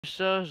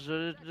So,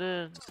 Got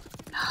him!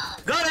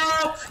 Got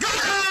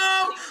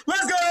him!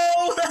 Let's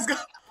go! Let's go!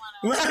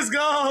 Let's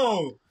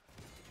go!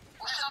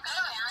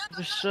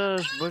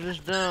 but it's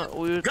down.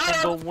 We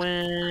Got go him!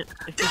 win.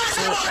 Let's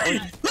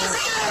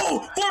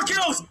go! 4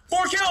 kills!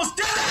 4 kills!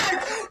 Damn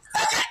it!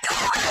 Fucking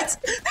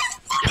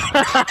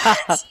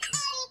do it!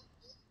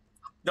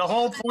 The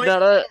whole point.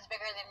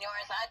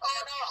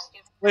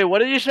 Wait, what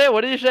did you say?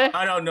 What did you say?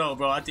 I don't know,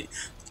 bro. I think.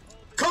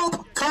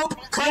 Cope,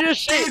 You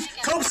just say-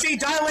 Cope, C,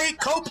 dilate,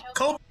 Cope.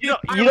 You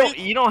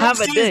don't have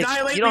a dick.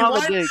 You don't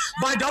have a dick.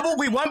 By double,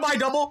 we won by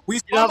double. We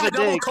don't won have by a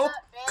double. dick.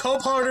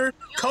 Cope harder.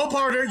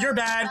 You're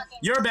bad.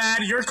 You're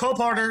bad. You're Cope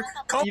harder.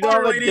 Cope You don't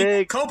harder, have a lady.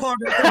 dick. Cope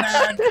harder. You're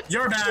bad.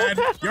 You're bad.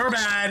 You're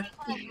bad.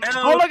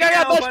 Oh look, I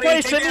got best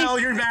play,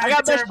 Simi. You're bad. I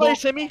got best play,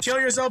 Simi. Kill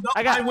yourself.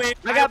 I win.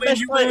 got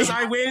best You play. lose.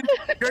 I win.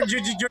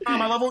 You're not on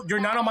my level. You're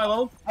not on my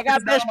level. I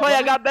got best play.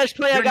 I got best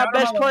play. I got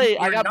best play.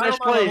 I got best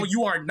play.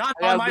 You are not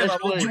on my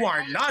level. You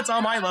are not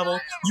on my level.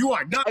 You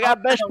are not. I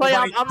got best play.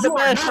 I'm the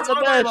best. I'm the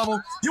best.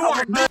 You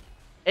are not.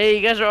 Hey,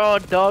 you guys are all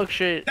dog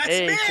shit. That's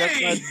Hey,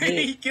 suck my me. dick.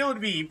 He killed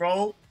me,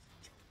 bro.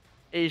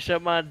 Hey,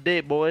 suck my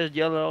dick, boys.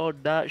 Y'all are all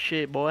dog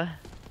shit, boy.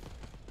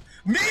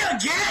 Me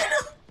again?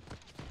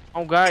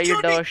 Oh God,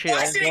 you're dog shit.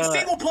 Why Oh sitting God.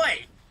 single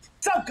play?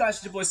 What's up, guys?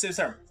 It's your boy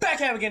Sim.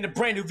 Back at it again, a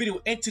brand new video.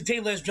 And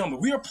today, ladies and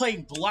gentlemen, we are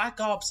playing Black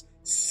Ops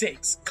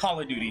 6 Call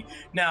of Duty.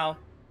 Now,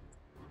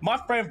 my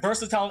friend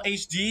Versatile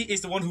HD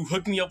is the one who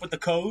hooked me up with the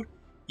code.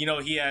 You know,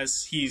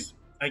 he's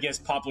I guess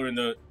popular in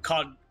the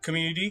COD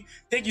community.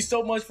 Thank you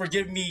so much for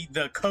giving me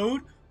the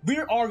code. We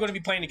are going to be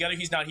playing together.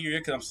 He's not here yet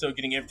because I'm still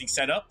getting everything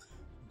set up.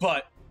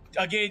 But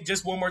again,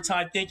 just one more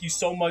time, thank you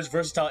so much,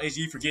 Versatile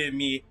HD, for giving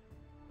me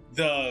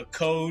the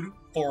code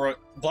for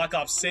Black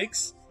Ops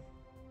 6.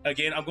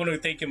 Again, I'm going to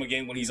thank him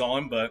again when he's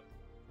on, but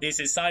it's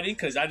exciting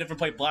because I never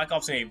played Black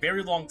Ops in a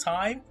very long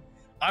time.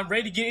 I'm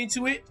ready to get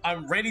into it.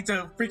 I'm ready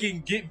to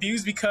freaking get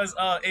views because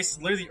it's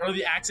literally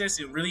early access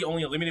and really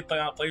only a limited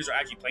amount of players are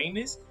actually playing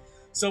this.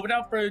 So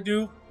without further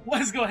ado,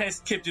 let's go ahead and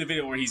skip to the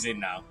video where he's in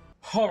now.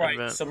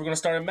 Alright, so we're going to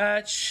start a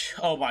match.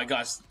 Oh my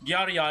gosh.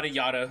 Yada, yada,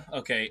 yada.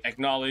 Okay,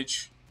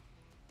 acknowledge.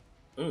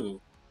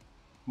 Ooh.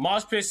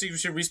 Mosh pit, so you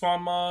should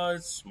respawn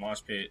mods. Mosh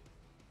pit.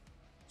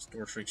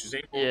 Store tricks is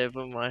able. Yeah,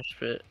 but mosh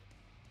pit.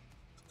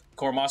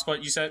 Core mosh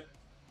pit, you said?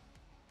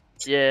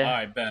 Yeah.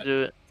 Alright, bet.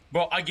 Do it.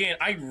 Bro, again,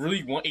 I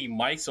really want a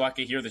mic so I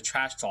can hear the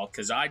trash talk,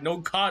 because I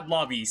know COD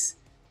lobbies.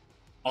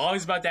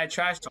 Always about that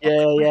trash talk.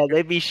 Yeah,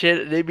 they be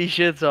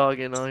shit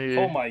talking on here.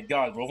 Oh my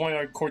god, bro. I want to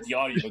record the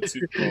audio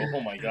too, bro.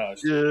 Oh my gosh.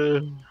 Yeah.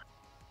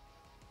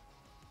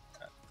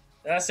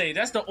 I say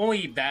that's the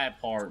only bad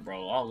part,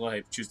 bro. I'll go ahead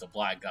and choose the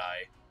black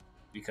guy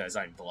because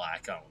I'm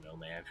black. I don't know,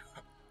 man.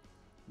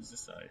 Who's this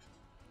side?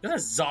 Is that a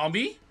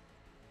zombie?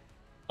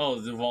 Oh,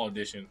 the Raw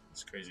edition.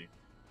 It's crazy.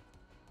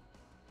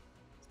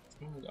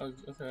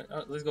 Okay,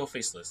 let's go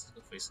faceless. Let's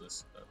go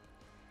faceless.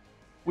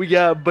 We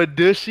got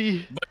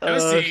Badussy,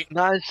 Badussy.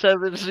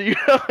 970.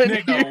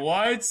 Nigga,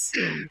 what?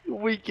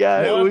 We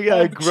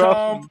got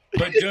Gruff,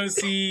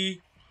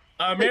 Badussy,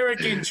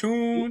 American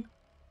Tune.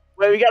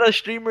 Wait, we got a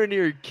streamer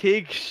near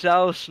Kick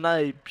South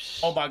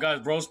Snipes. Oh my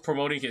god, bro's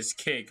promoting his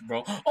kick,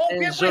 bro. Oh,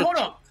 And yeah, so wait, hold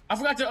up. I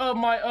forgot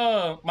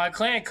to my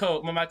clan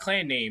code, my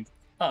clan name.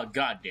 Oh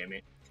god damn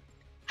it.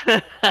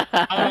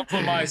 I don't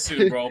put my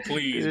suit, bro.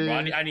 Please, bro.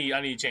 I need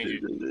to change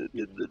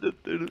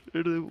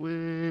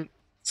it.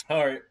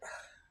 All right,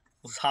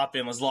 let's hop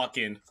in. Let's lock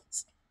in.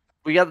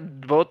 We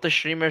got both the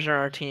streamers on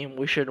our team.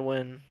 We should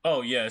win.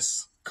 Oh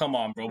yes, come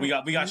on, bro. We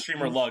got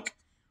streamer luck.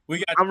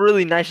 I'm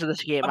really nice at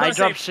this game. I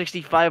dropped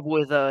 65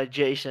 with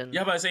Jason. Yeah,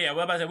 I'm about to say, yeah.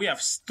 What about to say? We have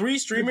 3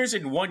 streamers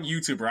and 1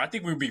 YouTuber. I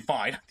think we'd be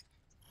fine.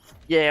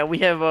 Yeah, we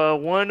have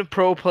one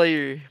pro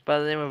player by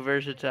the name of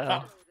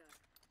Versatile.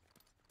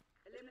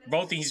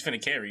 Bro, think he's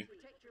finna carry.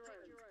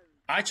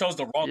 I chose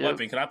the wrong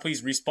weapon. Can I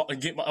please respawn?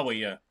 Get my. Oh wait,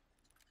 yeah.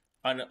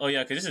 Oh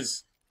yeah, cause this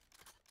is.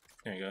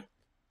 There you go.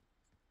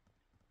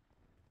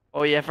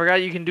 Oh yeah, I forgot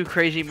you can do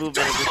crazy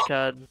movement in this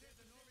COD.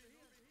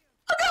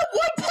 I got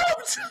 1 pump.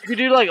 You can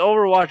do like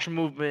Overwatch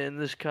movement in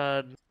this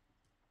COD.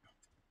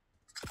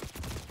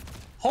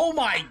 Oh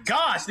my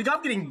gosh, nigga,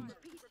 I'm getting.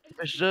 If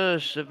it's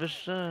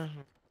I'm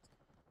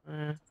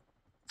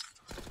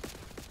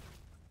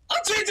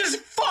changed as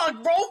fuck,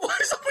 bro.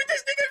 What is up with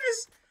this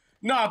nigga?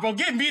 Nah, bro,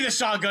 give me the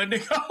shotgun,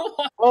 nigga.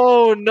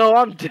 Oh no,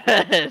 I'm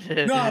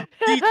dead. Nah,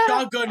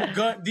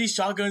 these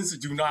shotguns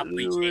do not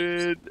play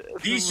games.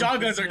 These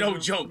shotguns are no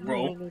joke,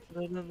 bro.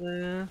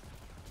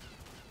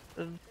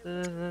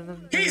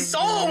 He's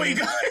soloing,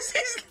 guys.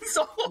 He's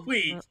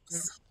soloing.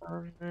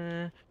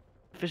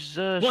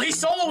 Well,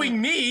 he's soloing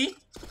me.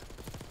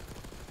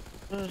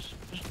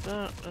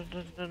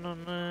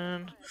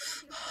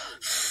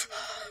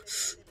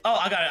 Oh,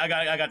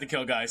 I got the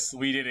kill, guys.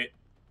 We did it.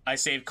 I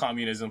saved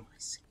communism.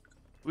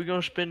 We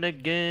gonna spin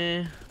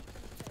again.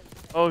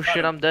 Oh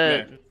shit, I'm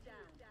dead. Yeah.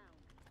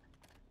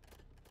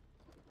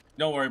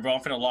 Don't worry, bro.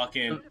 I'm finna lock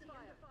in.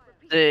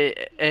 Hey,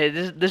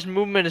 this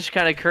movement is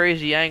kind of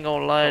crazy. I ain't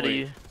gonna lie to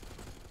you.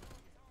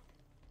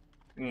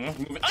 Oh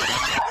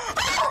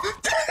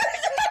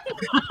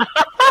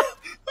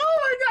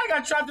my god!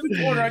 got trapped in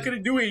the corner. I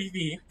couldn't do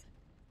anything.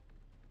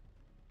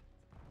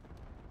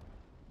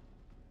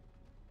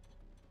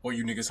 Where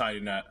you niggas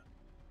hiding at?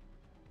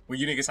 Where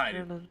you niggas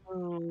hiding?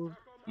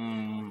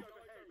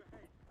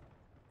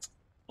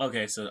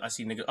 Okay, so I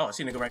see nigga. Oh, I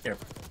see nigga right there.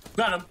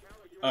 Got him.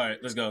 All right,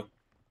 let's go.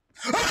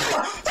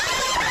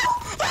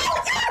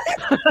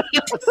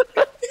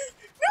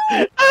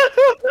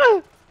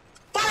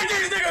 Fight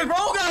these niggas,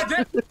 bro! God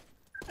damn.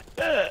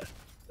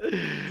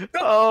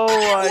 Oh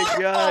my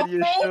god,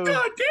 you're oh, so...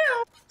 God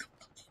damn.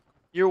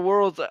 Your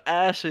world's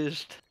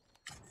assist.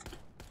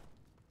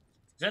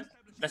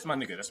 That's my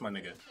nigga. That's my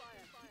nigga.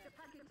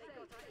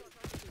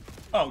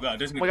 Oh god,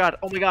 this nigga. Oh my god,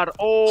 oh my god,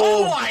 Oh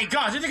oh! my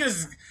god, this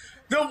nigga's...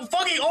 The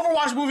fucking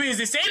Overwatch movie is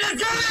the same as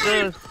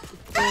game!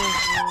 bro!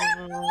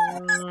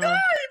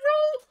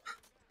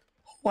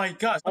 Oh my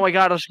god. Oh my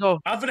god, let's go.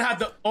 I'm gonna have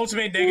the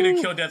ultimate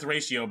negative kill death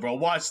ratio, bro.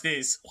 Watch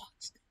this. Watch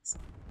this.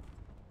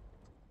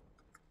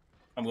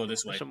 I'm going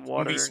this way. Some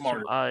water be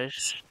smarter. Some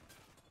ice.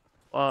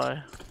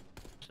 Why?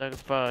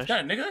 Sacrifice.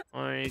 Yeah, nigga.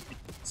 Why?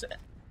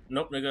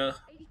 Nope, nigga.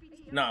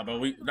 Nah, bro.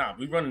 We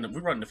running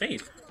the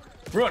fade.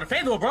 We're running the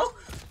fade, though, bro.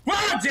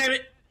 Run, damn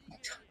it.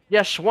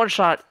 Yes, one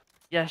shot.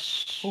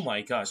 Yes. Oh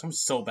my gosh, I'm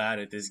so bad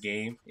at this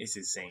game. It's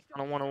insane. I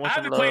don't want to. I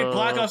haven't played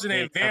Black Ops in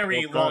a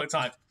very long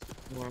time.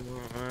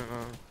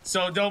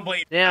 So don't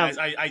blame me, guys.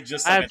 I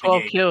just suck I have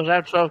 12 kills. I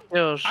have 12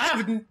 kills. I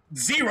have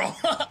 0.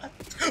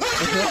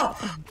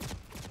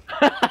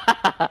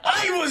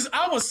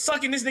 I was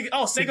sucking this nigga.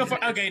 Oh, Sega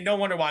for okay. No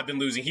wonder why I've been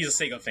losing. He's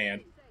a Sega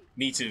fan.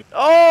 Me too.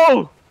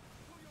 Oh!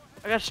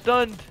 I got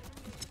stunned.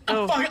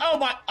 Oh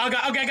my! I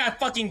got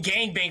fucking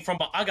gangbang from.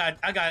 I got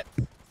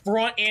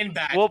front and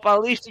back. Well,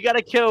 at least you got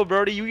a kill,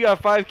 Brody. You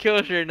got 5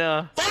 kills right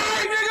now. 5,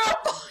 nigga!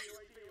 5.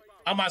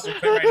 I might as well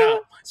quit right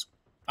now.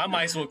 I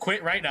might as well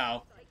quit right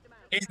now.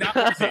 It's not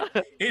worth it.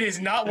 It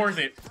is not worth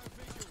it.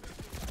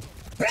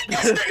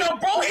 This nigga,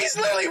 bro, he's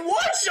literally one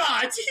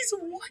shot. He's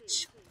one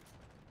shot.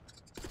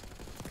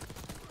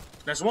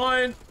 That's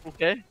one.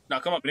 Okay. Now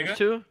come up, nigga. That's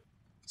 2.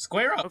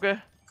 Square up. Okay.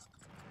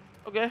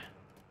 Okay.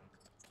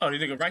 Oh, the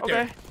nigga right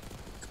there.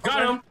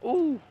 Got him.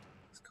 Ooh.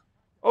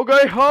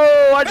 Okay.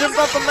 Oh, I jumped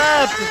off the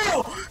map.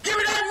 Give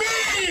me that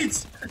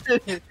meat.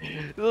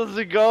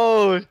 Let's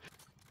go.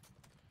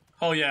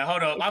 Oh yeah,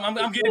 hold up.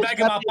 I'm getting back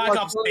in my Black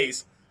Ops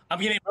space. I'm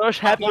getting. Josh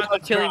happy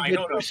about killing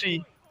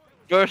Medusi.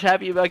 Josh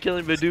happy about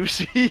killing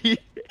Medusi.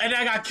 And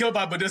I got killed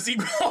by Medusi,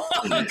 bro.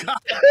 Oh, God.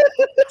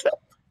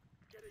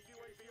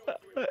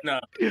 No.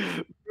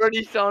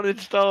 Already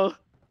uninstalled.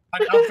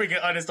 I'm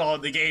freaking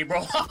uninstalling the game,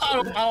 bro.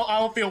 I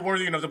don't feel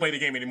worthy enough to play the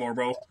game anymore,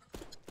 bro.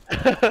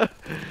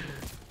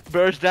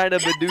 Burst down to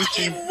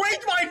Medusi. He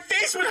raked my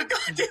face with a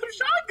goddamn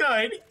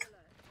shotgun.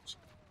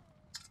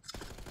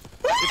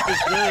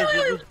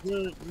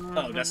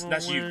 Oh,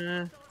 that's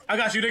you. I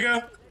got you,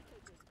 nigga.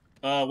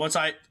 One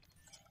side.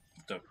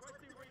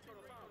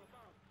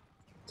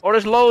 Oh,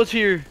 there's loads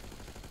here.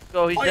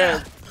 Oh, he's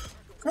dead.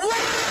 Yeah. What?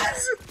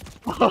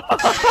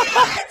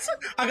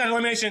 I got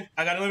elimination.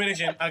 I got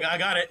elimination. I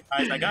got it.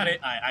 I got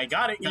it. I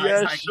got it, guys.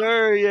 Yes,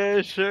 sir.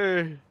 Yes,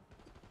 sir.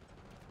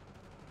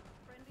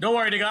 Don't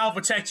worry, nigga. I'll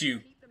protect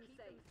you.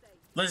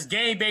 Let's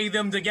game bang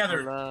them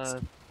together.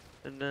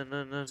 Damn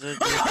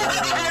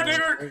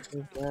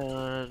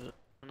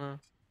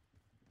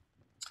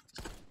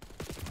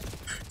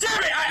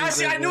it! I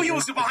see. I knew he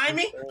was behind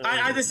me.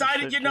 I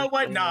decided, you know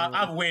what? Nah,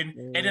 I win.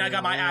 And then I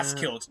got my ass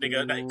killed,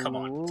 nigga. Like, come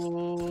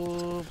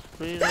on.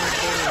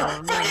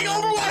 Fucking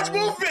Overwatch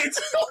movement.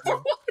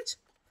 Overwatch.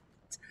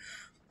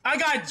 I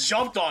got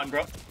jumped on,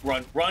 bro.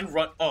 Run, run,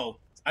 run. Oh,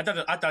 I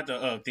thought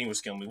the thing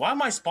was killing me. Why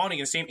am I spawning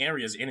in the same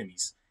area as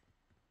enemies?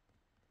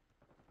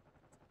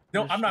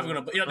 No, I'm not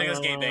gonna. You know,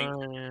 niggas game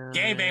bang.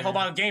 Game bang. Hold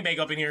on, game bang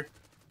up in here.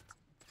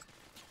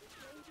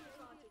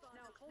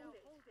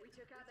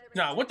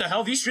 Nah, what the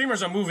hell? These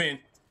streamers are moving.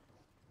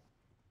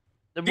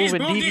 They're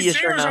moving devious these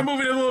streamers are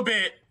moving a little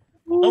bit.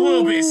 A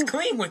little bit. It's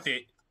clean with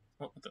it.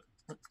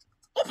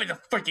 Open the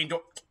freaking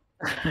door.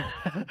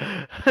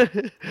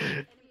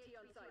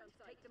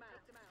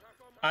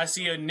 I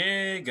see a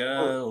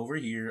nigga over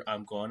here.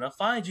 I'm gonna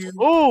find you.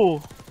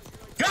 Ooh!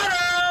 Got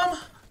him!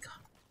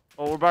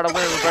 Oh, we're about to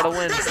win. We're about to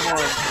win. Come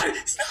on.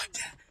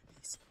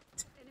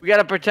 We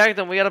gotta protect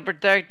them. We gotta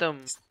protect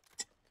them.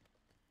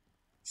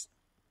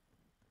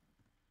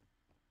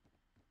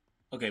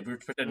 Okay, we're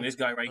protecting this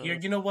guy right here.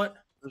 You know what?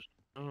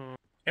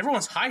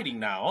 Everyone's hiding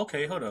now.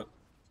 Okay, hold up.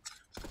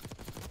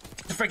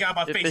 Freak out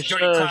my face,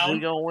 dirty clown. We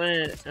gonna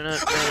win.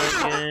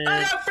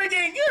 I got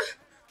freaking.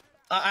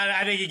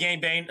 I didn't get game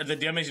bang. The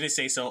damage didn't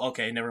say so.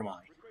 Okay, never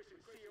mind.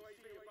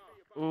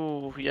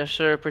 Ooh, yes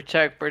sir.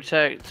 Protect,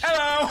 protect.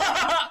 Hello.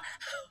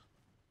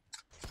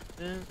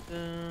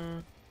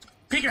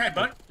 Peek your head,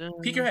 bud.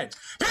 Peek your head.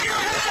 Peek your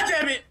head,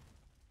 damn it.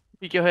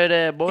 Peek your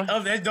head, boy.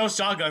 Oh, those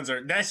shotguns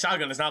are. That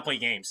shotgun does not play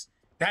games.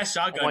 That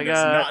shotgun oh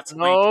does not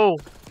play. No.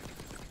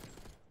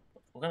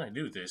 What can I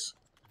do with this?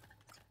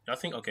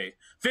 Nothing. Okay.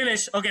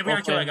 Finish. Okay, we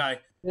gotta kill that guy.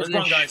 Let's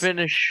go, guys.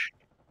 Finish.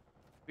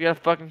 We gotta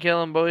fucking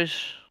kill him, boys.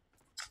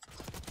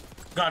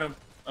 Got him.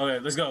 Okay,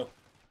 let's go.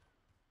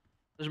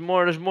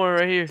 There's more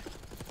right here.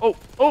 Oh.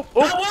 What?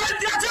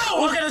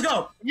 Okay, let's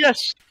go.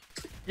 Yes,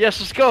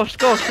 let's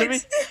go, Simi.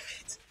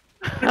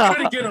 We're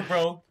trying to get him,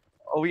 bro.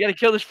 Oh, we gotta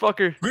kill this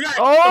fucker. We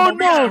gotta no! We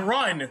gotta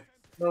run.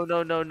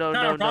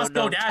 No.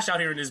 Roscoe Dash out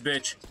here in this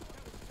bitch.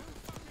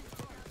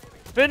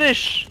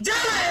 Finish.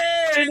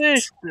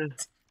 Finish.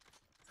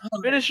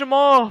 Finish him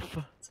off.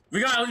 We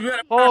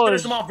gotta Pause.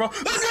 finish him off, bro.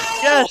 Let's go.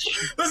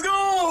 Yes. Let's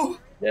go.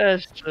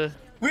 Yes.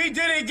 We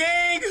did it,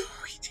 gang.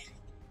 We did it.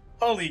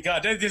 Holy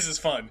God, this is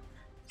fun.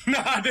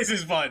 Nah, this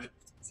is fun.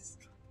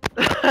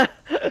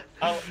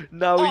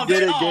 No, we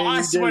did it, gang.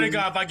 I swear to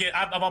God, if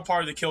I'm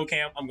part of the kill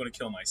cam, I'm gonna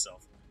kill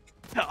myself.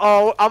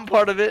 Oh, I'm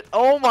part of it.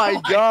 Oh my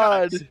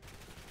God.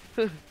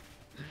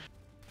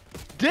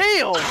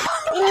 Damn.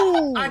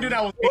 Ooh. I knew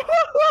that was me.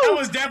 That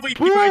was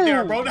definitely me right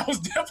there, bro. That was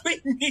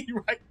definitely me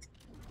right there.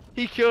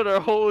 He killed our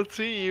whole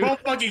team. Bro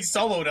fucking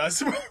soloed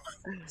us.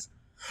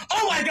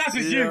 Oh my gosh,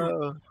 it's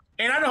you.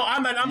 And I know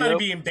I'm gonna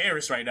be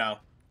embarrassed right now.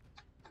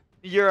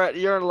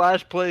 You're in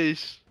last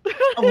place.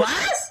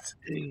 Last?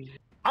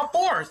 I'm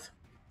fourth.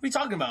 What are you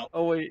talking about?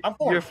 Oh wait, I'm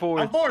fourth. You're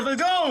fourth. I'm fourth.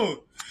 Let's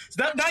go.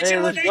 Hey,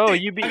 let's go.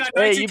 You beat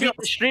the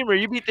streamer.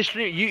 You beat the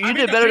streamer. You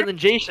did better than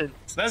Jason.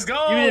 Let's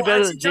go. You did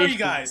better than tell Jason. you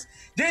guys,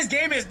 this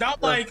game is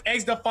not like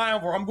X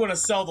Defiant where I'm gonna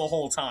sell the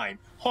whole time.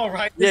 All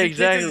right. Yeah,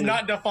 exactly. This is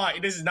not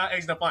Defiant. This is not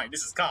X Defiant.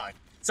 This is COD.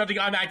 Something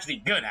I'm actually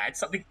good at.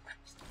 Something.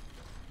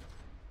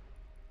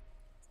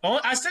 Oh,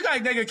 I still got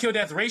a negative kill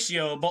death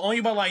ratio, but only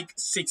about like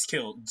 6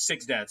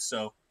 deaths.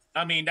 So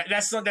I mean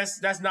that's not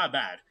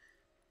bad.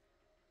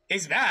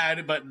 It's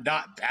bad, but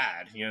not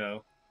bad, you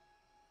know.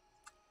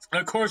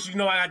 And of course, you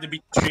know I had to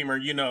be streamer,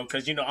 you know,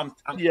 because you know I'm.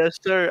 Yes,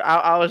 sir.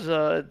 I was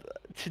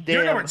today.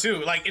 You're number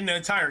 2, like in the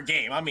entire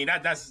game. I mean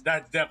that's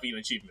definitely an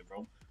achievement,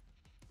 bro.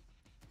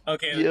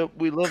 Okay. Yep,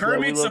 we love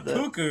Kermit that.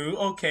 Seppuku.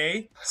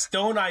 Okay.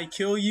 Stone, I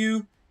kill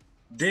you.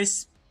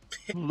 This.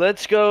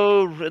 Let's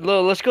go.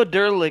 Let's go.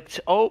 Derelict.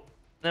 Oh,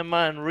 never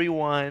mind.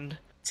 Rewind.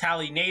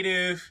 Tally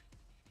native.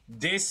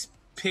 This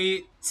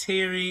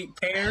pittery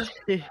pair.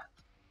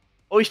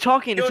 Oh, he's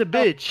talking. It's a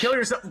bitch. Kill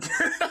yourself.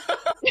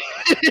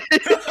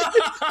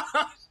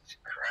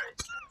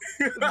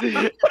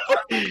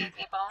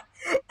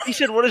 He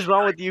said, "What is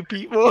wrong with you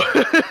people?"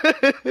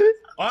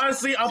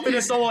 Honestly, I'm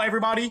finna solo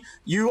everybody.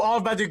 You all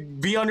about to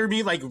be under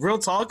me, like real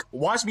talk.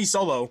 Watch me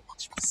solo.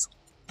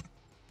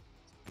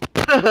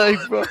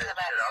 Like, bro.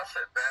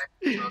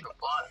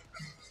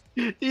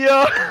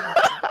 Yo.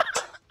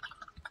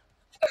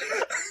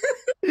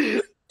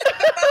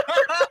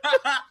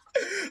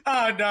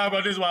 Oh no,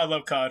 bro. This is why I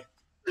love COD.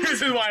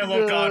 This is why I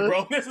love COD,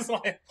 bro. This is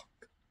why.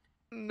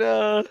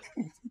 Nah.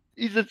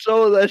 He said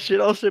solo that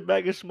shit. I'll sit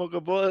back and smoke a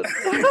blunt.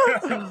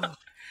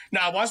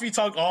 Nah, watch me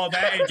talk all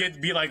that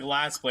and be like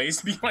last place.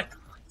 Be like,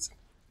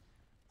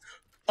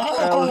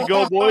 let's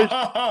go, boys.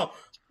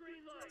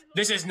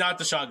 This is not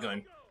the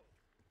shotgun.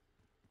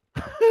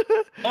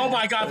 Oh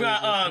my God, we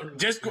got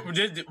just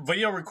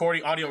video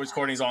recording, audio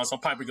recordings on, so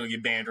I'm probably gonna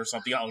get banned or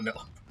something. I don't know.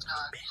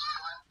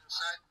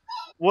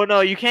 Well,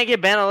 no, you can't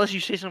get banned unless you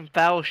say some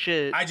foul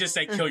shit. I just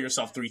say kill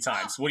yourself 3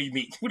 times. What do you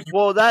mean?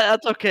 Well,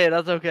 that's okay.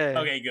 That's okay.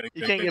 Okay, good.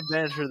 You can't get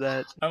banned for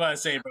that. I'm about to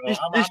say, bro.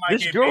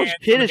 This girl's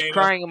kid is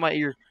crying in my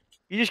ear.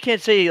 You just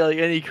can't say like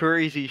any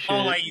crazy shit.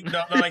 Oh, like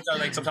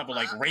some type of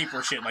like rape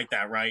or shit like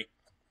that, right?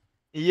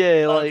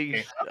 Yeah, like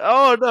okay.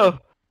 Oh no!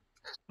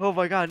 Oh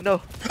my God,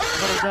 no!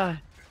 I'm gonna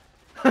die.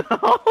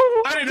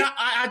 I did not.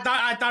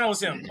 I thought it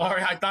was him. All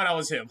right, I thought I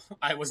was him.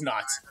 I was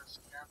not.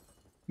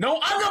 No,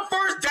 I'm the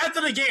first death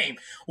of the game.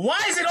 Why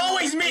is it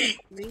always me?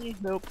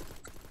 Nope.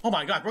 Oh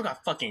my God, bro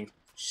got fucking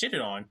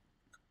shitted on.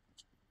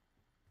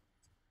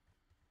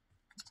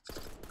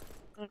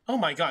 Oh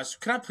my gosh,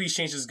 can I please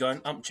change this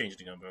gun? I'm changing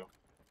the gun, bro.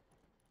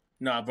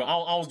 Nah, bro,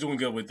 I was doing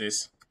good with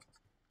this.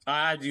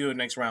 I do it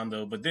next round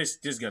though, but this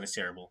gun is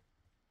terrible.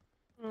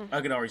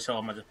 I can already tell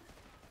I'm at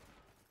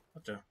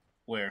what the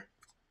where?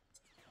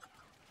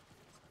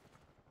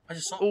 I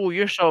just saw. Oh,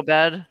 you're so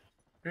bad.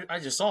 I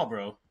just saw,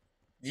 bro.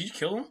 Did you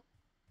kill him?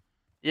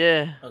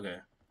 Yeah. Okay.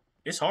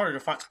 It's harder to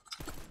find.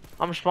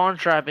 I'm spawn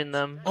trapping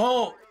them.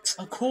 Oh,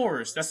 of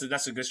course. That's a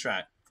good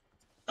strat.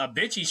 A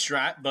bitchy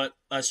strat, but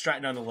a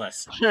strat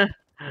nonetheless.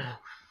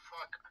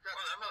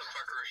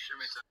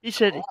 He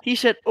said,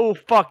 "Oh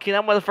fuck,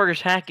 that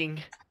motherfucker's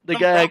hacking." The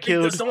guy I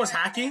killed. Someone's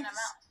hacking?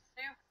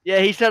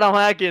 Yeah, he said I'm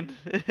hacking.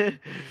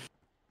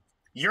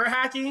 You're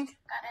hacking?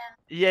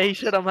 Yeah, he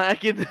said I'm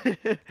hacking.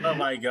 Oh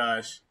my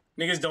gosh.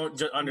 Niggas don't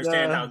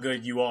understand how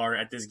good you are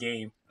at this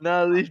game.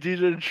 No, these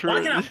dudes are true.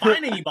 Why can't I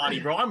find anybody,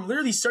 bro? I'm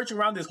literally searching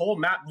around this whole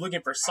map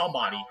looking for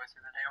somebody.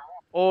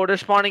 Oh, they're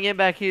spawning in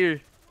back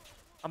here.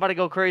 I'm about to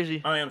go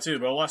crazy. I am too,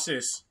 bro. Watch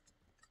this.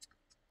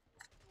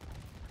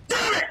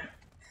 Damn it!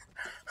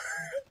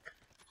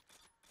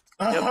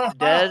 Yep,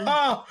 dead.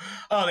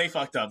 Oh, they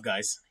fucked up,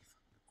 guys.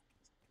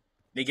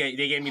 They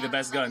gave me the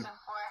best gun.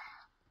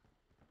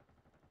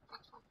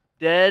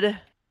 Dead.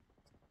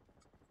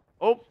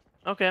 Oh,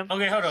 okay.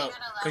 Okay, hold up.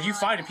 Cause you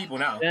fighting people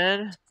now.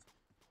 Dead.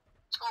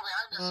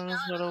 I'm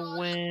gonna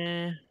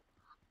win.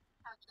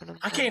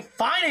 I can't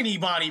find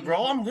anybody,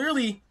 bro. I'm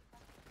literally.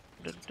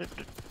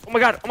 Oh my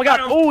god! Oh my god!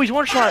 Oh, he's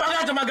one shot.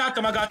 I got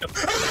them.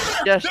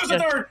 Yes. There's a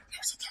third.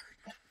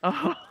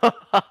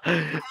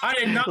 I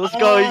did not. Let's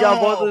go. You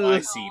got both of them.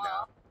 I see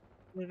now.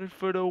 Running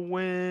for the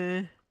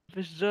win. If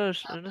it's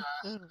us.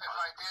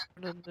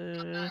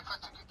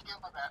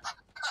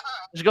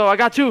 Let's go. I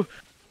got 2.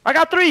 I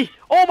got 3.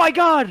 Oh my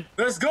god.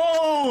 Let's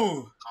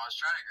go.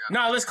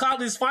 Nah, let's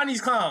find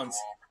these clowns.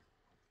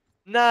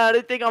 Nah,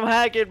 they think I'm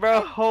hacking,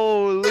 bro.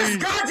 Holy. This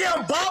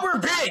goddamn bomber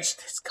bitch.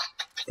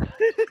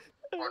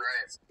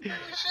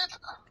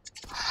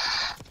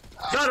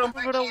 Got him.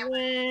 For the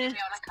win.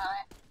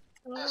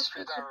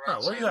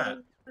 Oh, where you at?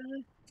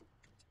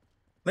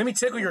 Let me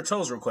tickle your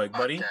toes real quick,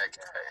 buddy.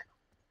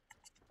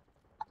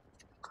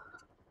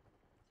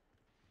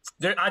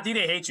 I think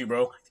they hate you,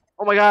 bro.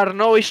 Oh my god,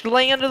 no, he's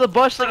laying under the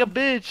bus like a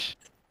bitch.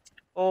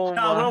 Oh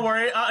no, my. don't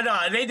worry. No,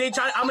 they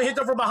try. I'm gonna hit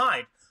them from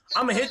behind.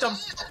 I'm gonna hit them.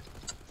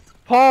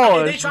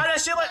 Pause. They try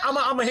that shit like I'm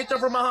gonna hit them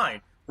from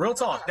behind. Real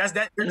talk. That's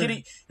that.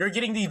 You're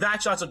getting the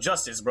back shots of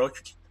justice, bro.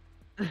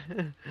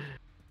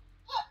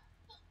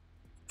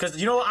 Cause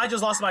you know what? I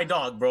just lost my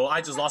dog, bro.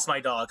 I just lost my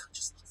dog.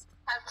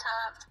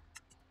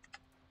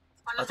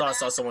 I thought I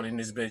saw someone in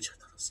this bitch.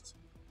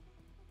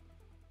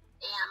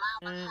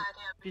 Got him!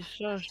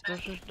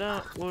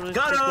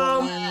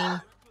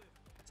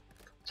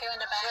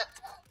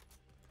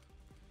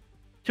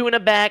 2 in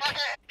the back.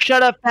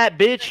 Shut up, fat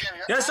bitch.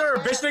 Yes, sir,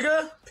 bitch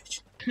nigga.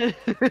 I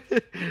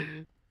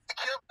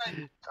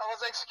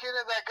was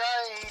executing that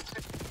guy.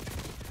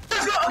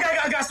 Let's go. Okay,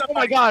 I got somebody. Oh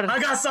my god. I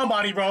got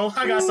somebody, bro.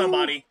 I got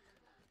somebody.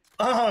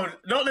 Oh,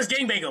 no, let's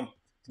gangbang him.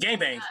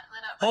 Gangbang.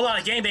 Whole lot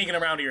of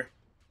gangbanging around here.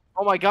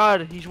 Oh my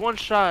god, he's one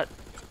shot.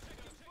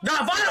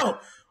 Nah,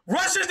 Vino!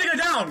 Rush this nigga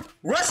down!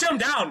 Rush him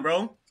down,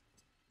 bro.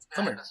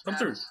 Come here. Come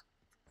through.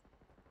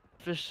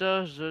 Got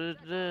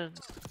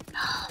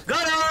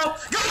Got him!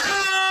 Got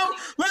him!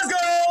 Let's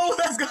go!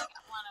 Let's go!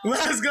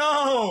 Let's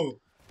go!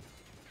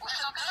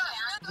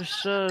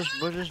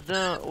 But it's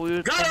down.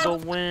 We Got go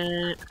him!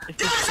 win.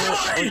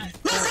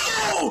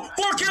 Let's go!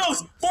 4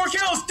 kills! 4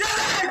 kills!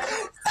 Damn it!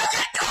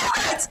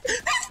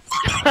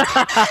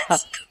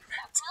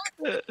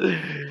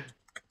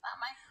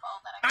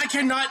 I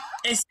cannot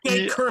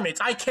escape Kermit.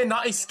 I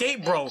cannot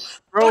escape, bro.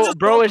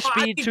 Bro is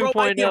speed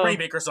 2.0.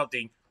 Remake or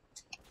something.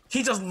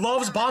 He just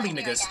loves bombing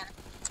niggas.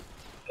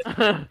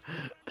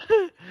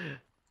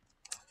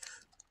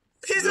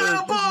 He's in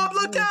a bomb.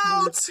 Look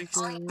out!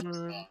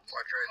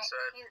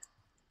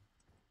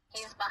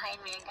 He's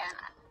behind me again.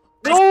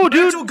 No,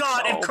 dude. To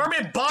God, if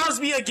Kermit bombs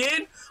me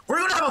again, we're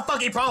gonna have a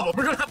fucking problem.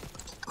 We're gonna have.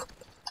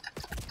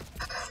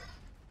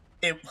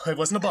 It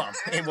wasn't a bomb.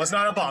 It was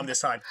not a bomb this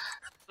time.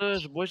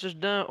 Voice is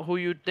down. Who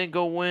you think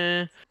will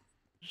win?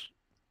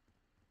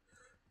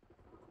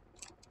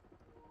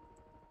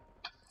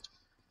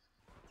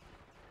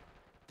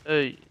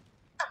 Hey.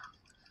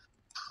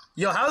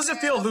 Yo, how does it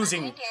feel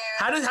losing?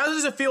 How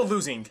does it feel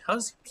losing?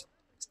 How's?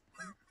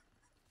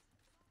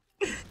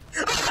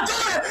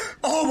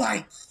 Oh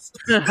my!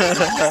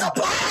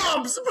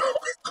 Bombs!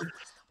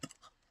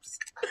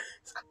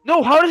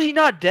 No, how is he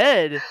not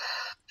dead?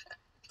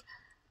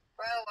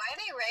 Bro, why are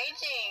they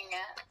raging?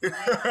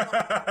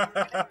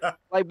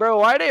 Like, bro,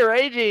 why are they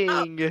raging?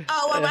 Why are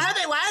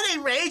they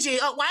raging?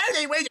 Oh, why are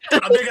they raging? Oh,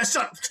 nigga,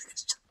 shut up.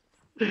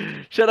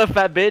 Shut up,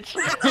 fat bitch.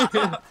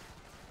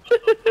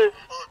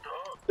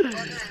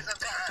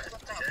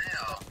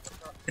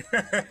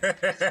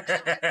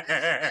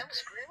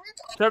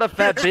 Shut up,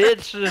 fat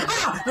bitch. No!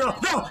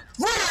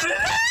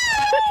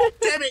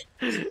 Damn it!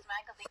 He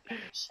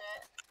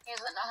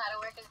doesn't know how to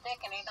work his dick,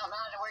 and he don't know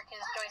how to work his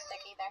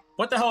joystick either.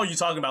 What the hell are you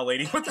talking about,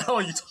 lady? What the hell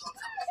are you talking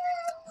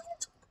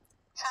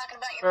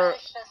about? Your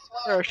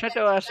Bro, shut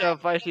your ass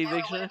up, Feisty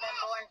Vixen.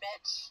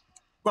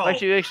 Bro,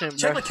 Feisty Vixen, bro.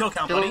 check the kill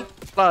count, buddy.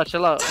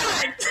 Chill out.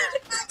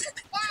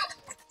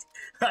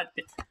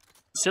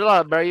 Chill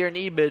out, bro. You're an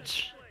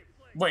E-bitch.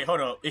 Wait,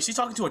 hold up. Is she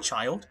talking to a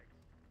child?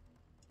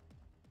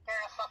 You're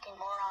a fucking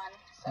moron,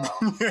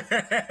 so...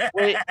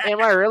 Wait,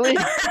 am I really?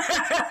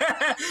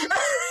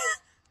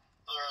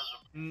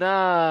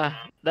 Nah,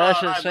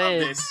 that's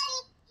insane.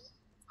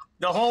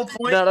 The whole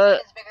point. Nah,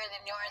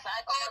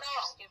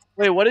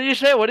 wait, what did you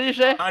say? What did you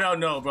say? I don't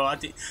know, bro. I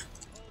think.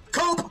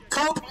 Cope,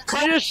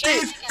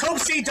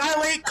 C,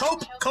 dilate,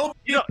 cope.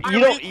 You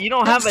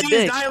don't have a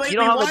dick. You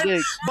don't have a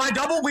dick. By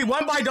double, we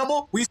won by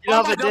double. We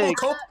won by double.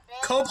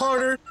 Cope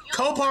harder.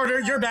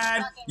 You're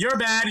bad. You're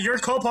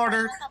cope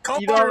harder.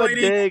 Cope harder,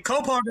 lady.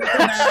 Cope harder.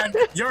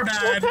 You're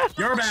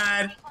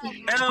bad.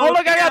 Oh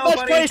look, I got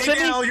best play,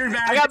 Simi.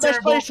 I got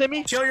best play,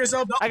 Simi. Kill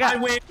yourself. I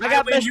win. I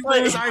got best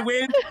play. I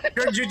win.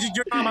 You're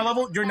not on my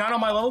level. You're not on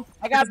my level.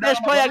 I got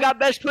best play. You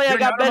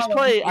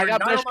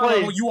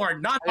are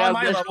not on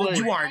my level.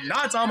 You are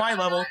not on my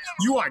level.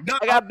 You are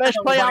not. I got best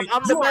play. I'm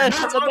the best.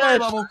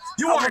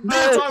 You are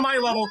not on my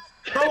level.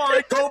 Come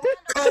on, cope.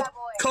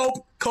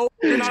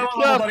 You're not on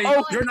my level, buddy.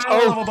 You're not on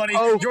my level, buddy.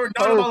 You're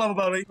not on my level,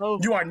 buddy.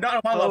 You are not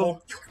on my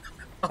level.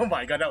 Oh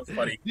my god, that was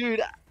funny.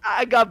 Dude,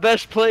 I got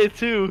best play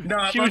too. No,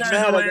 She bro, was that's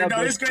mad. hilarious.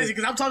 No, it's crazy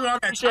because I'm talking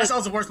about that. I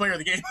was the worst player of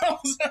the game.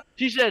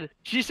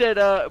 She said,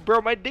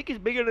 bro, my dick is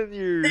bigger than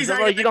yours. He's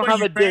I'm like, you don't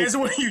have a dick.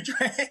 What are you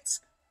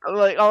trans? I'm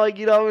like,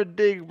 you don't have a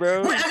dick,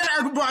 bro. Wait,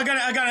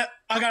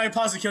 I gotta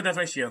pause the kill death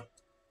ratio.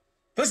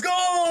 Let's go!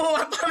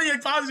 I'm finally a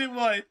positive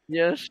one.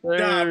 Yes, sir.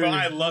 Nah, bro,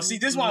 I love. See,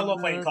 this is why I love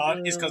playing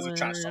COD. Is because of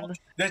trash talk.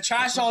 The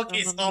trash talk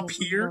is up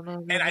here,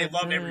 and I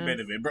love every bit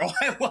of it, bro.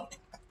 I love it.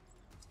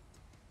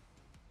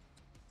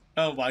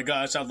 Oh my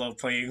gosh, I love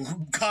playing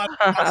COD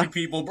with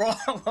people, bro.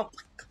 I love.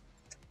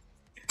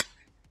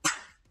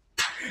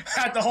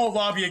 Had the whole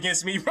lobby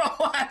against me, bro.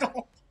 I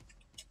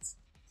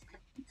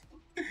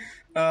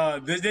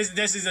don't.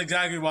 This is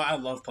exactly why I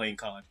love playing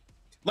COD.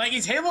 Like,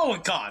 it's Halo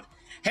and COD.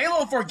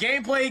 Halo for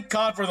gameplay,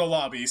 COD for the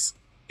lobbies.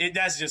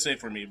 That's just it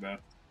for me, bro.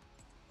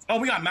 Oh,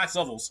 we got max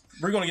levels.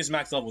 We're gonna get some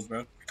max levels,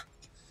 bro.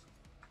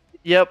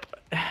 Yep,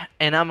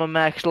 and I'm a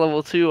max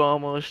level 2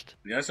 almost.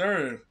 Yes,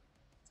 sir.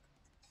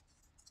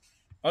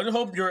 I just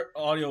hope your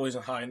audio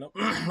isn't high enough.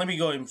 Let me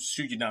go and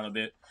shoot you down a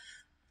bit.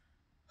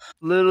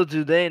 Little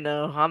do they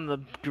know, I'm the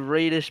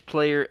greatest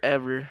player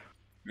ever.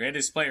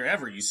 Greatest player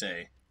ever, you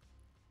say?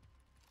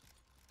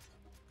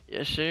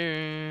 Yes,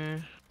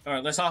 sir. All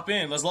right, let's hop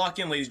in. Let's lock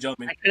in, ladies and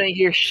gentlemen. I couldn't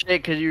hear shit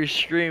because you were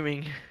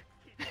screaming.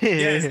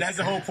 Yes, that's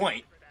the whole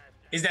point.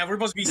 Is that we're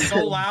supposed to be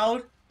so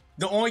loud,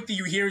 the only thing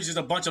you hear is just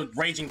a bunch of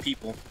raging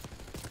people.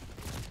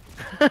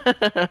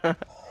 Oh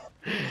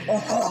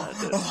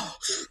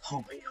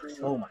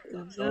my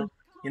god.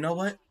 You know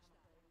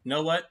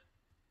what?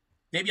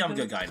 Maybe I'm a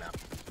good guy now.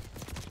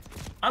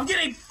 I'm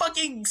getting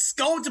fucking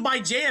scoped by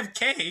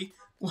JFK.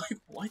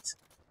 Like, what?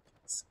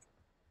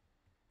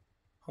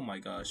 Oh my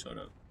gosh, shut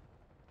up.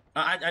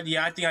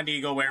 Yeah, I think I need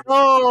to go where.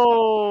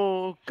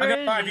 Oh, crazy. I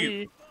got 5 of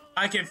you.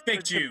 I can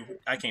fix you.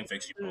 I can't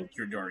fix you, bro.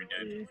 You're already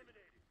dead.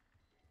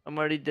 I'm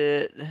already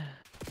dead.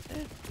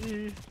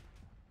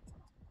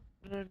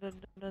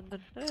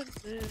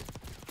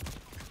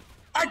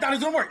 I thought it was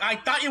gonna work. I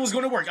thought it was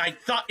gonna work. I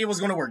thought it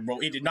was gonna work, bro.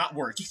 It did not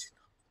work.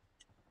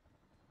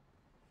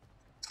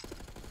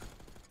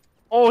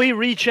 Oh, he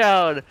reach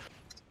out.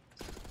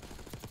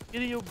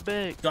 Get in your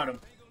back. Got him.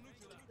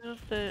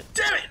 That's it.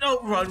 Damn it! No,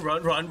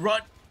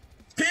 run.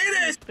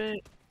 Penis!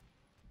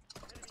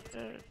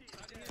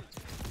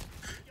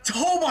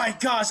 Oh my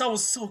gosh, I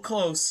was so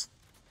close.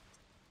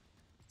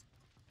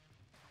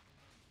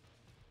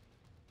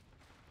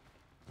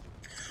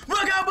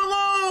 Look out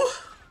below!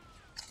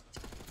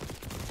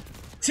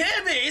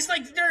 Damn it, it's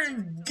like they're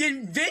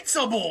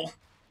invincible.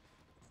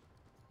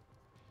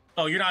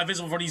 Oh, you're not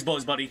invincible for these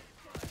bullets, buddy.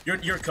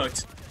 You're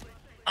cooked.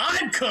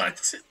 I'm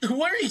cooked!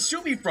 Where did he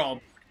shoot me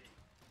from?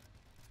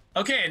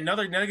 Okay,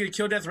 another negative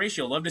kill death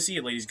ratio. Love to see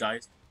it, ladies,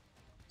 guys.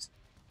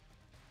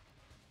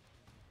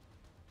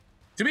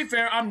 To be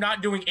fair, I'm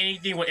not doing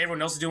anything what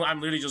everyone else is doing.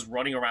 I'm literally just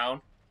running around.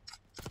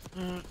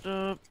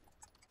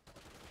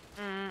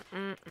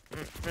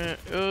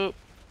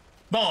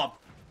 Bomb.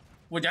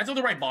 Wait, did I throw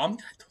the right bomb?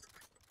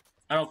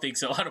 I don't think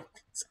so.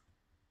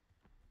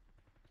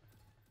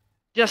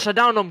 Yes, I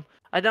downed him.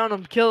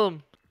 Kill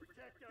him.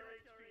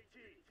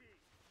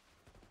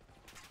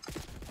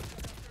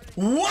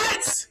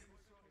 What?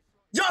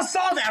 Y'all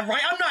saw that,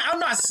 right? I'm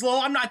not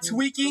slow. I'm not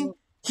tweaking.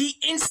 He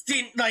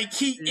instantly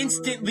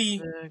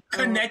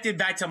connected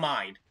back to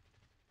mine.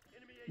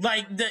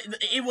 Like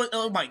it was.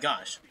 Oh my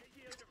gosh.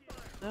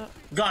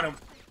 Got him.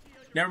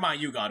 Never mind.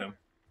 You got him.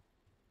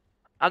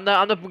 I'm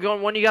the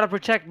one you gotta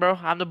protect, bro.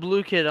 I'm the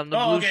blue kid. I'm the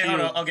blue okay, shield.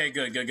 hold on. Okay,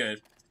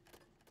 good.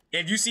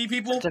 If you see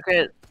people, it's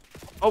okay.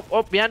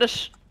 Oh, behind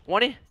us.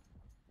 20.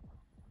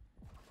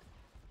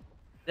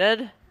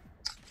 Dead.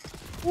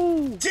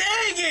 Ooh. Dang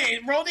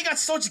it, bro! They got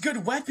such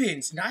good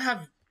weapons, and I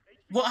have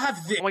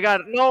this. Oh my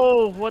god,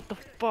 no! What the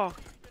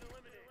fuck?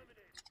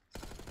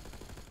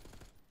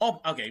 Oh,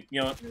 okay.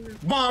 You know what?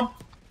 Bomb.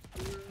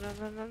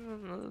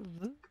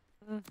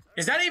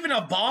 Is that even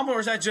a bomb, or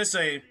is that just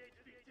a?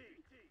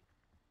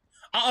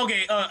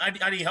 Okay.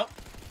 I need help.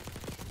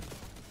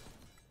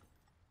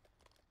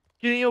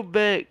 Get in your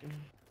back.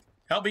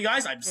 Help me,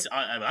 guys! Guys,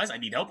 I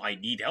need help. I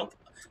need help.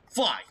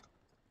 Fly.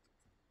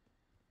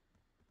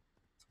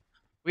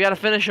 We gotta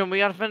finish him.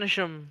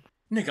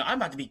 Nigga, I'm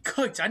about to be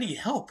cooked. I need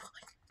help.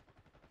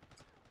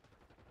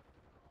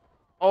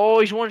 Oh,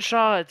 he's one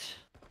shot.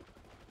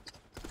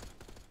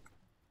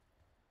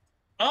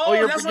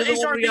 Oh, that's what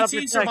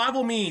HRBT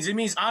survival means. It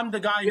means I'm the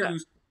guy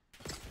who's...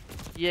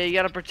 Yeah, you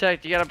gotta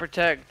protect.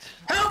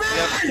 Help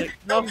me!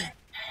 No.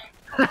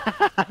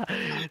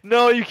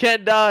 No, you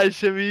can't die,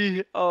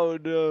 Simi. Oh,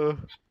 no.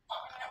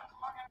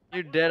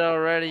 You're dead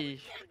already.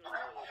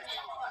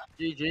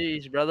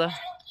 GG's, brother.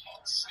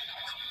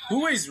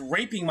 Who is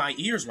raping my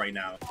ears right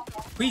now?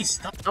 Please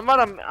stop. I'm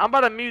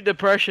about to mute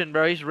Depression,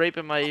 bro. He's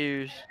raping my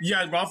ears.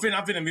 Yeah, bro. I'm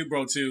finna mute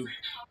bro too.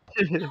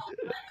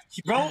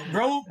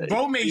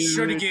 Bro made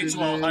sure to get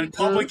to a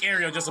public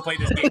area just to play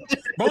this game.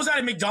 Bro's at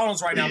a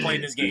McDonald's right now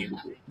playing this game.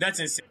 That's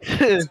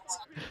insane.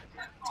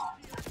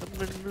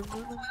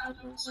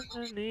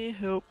 I need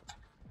help.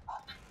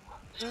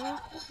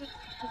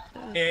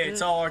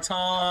 It's our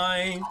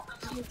time.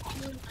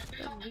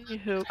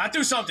 I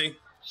threw something.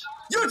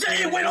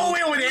 It went all the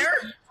way over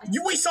there.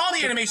 We saw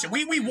the animation.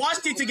 We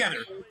watched it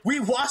together. We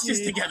watched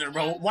this together,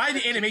 bro. Why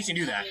did the animation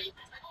do that?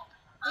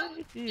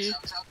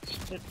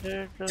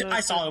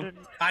 I saw him.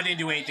 I didn't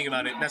do anything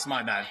about it. That's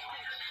my bad.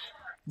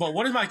 But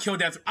what is my kill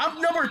death?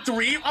 I'm number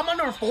 3. I'm on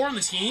number 4 on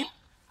the team.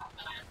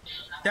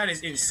 That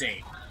is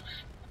insane.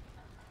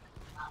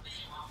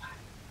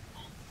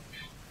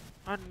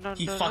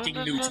 He fucking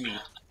nuked me.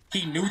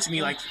 He nuked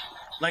me like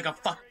a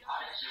fuck.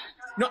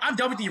 No, I'm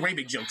done with the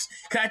Arabic jokes.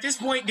 Cause at this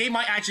point, they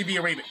might actually be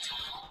Arabic.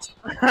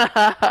 Look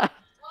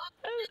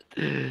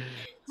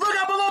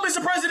out below,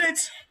 Mr.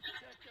 President!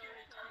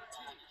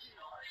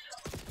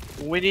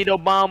 We need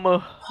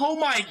Obama. Oh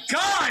my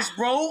gosh,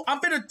 bro! I'm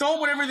finna throw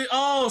whatever the—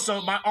 oh, so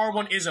my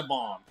R1 is a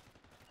bomb.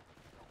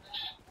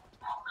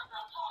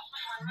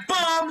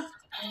 Bomb!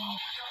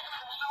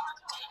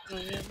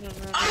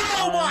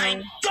 Oh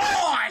my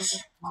gosh!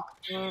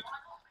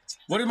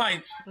 What am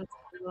I—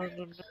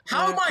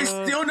 how am I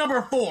still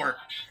number 4?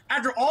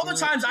 After all the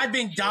times I've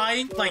been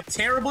dying, like,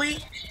 terribly?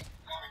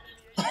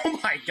 Oh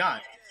my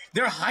god.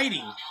 They're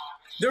hiding.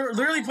 They're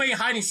literally playing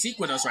hide and seek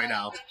with us right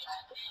now.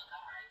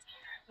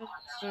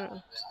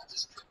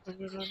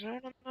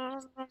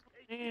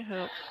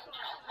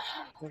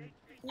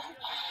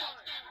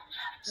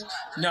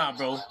 Nah,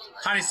 bro.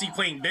 Hide and seek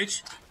playing,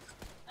 bitch.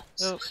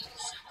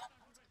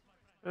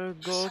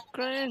 Go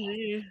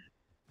crazy.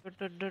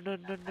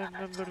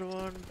 Number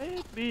 1,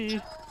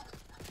 baby.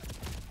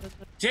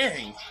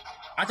 Dang.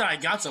 I thought I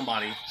got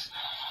somebody.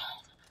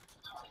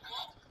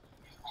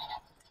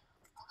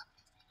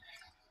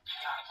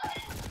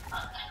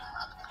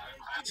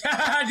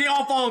 They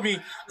all followed me.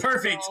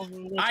 Perfect.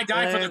 I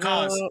died for the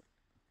cause.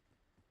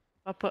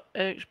 I put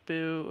X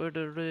bill with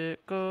the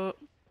red cup.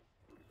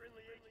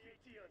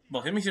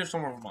 Well, hit me here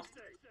somewhere.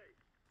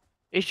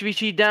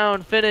 HVC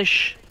down.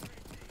 Finish.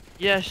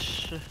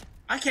 Yes.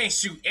 I can't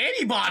shoot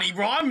anybody,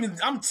 bro.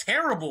 I'm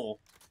terrible.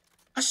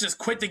 I should just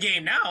quit the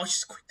game now. I should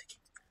just quit the game.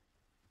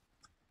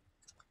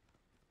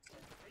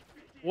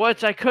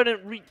 What? I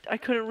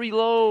couldn't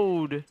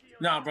reload.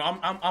 Nah, bro.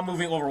 I'm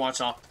moving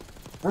Overwatch off.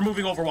 We're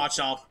moving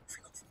Overwatch off.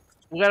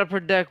 We gotta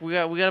protect. We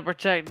gotta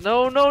protect.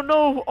 No, no,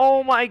 no!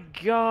 Oh my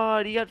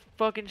god, he got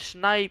fucking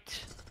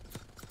sniped.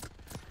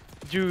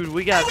 Dude,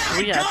 we got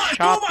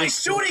chopped. Who am I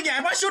shooting at?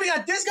 Am I shooting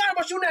at this guy or am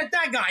I shooting at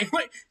that guy?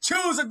 Wait,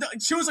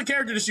 choose a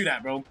character to shoot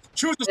at, bro.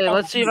 Choose the— hey,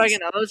 let's see if I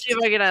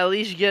can at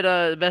least get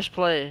a best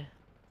play.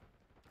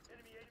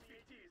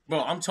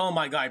 Bro, I'm telling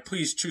my guy,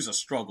 please choose a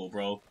struggle,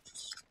 bro.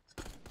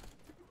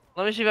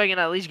 Let me see if I can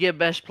at least get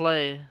best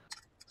play.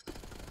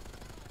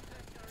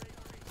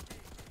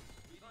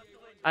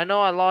 I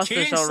know I lost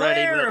King this already,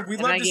 Slayer! but We'd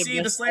love to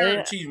see the Slayer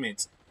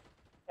achievements.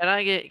 Can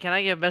I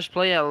get best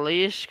play at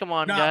least? Come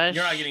on, guys.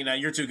 You're not getting that.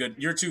 You're too good.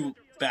 You're too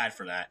bad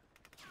for that.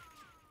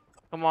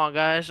 Come on,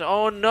 guys.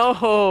 Oh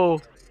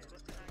no!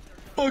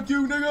 Fuck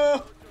you,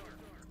 nigga!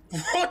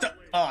 What the—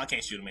 oh, I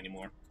can't shoot him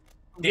anymore.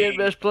 Get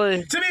best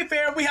play. To be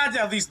fair, we had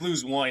to at least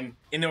lose one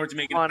in order to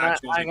make it an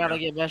actual I gotta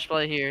get best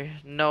play here.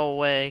 No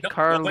way. No,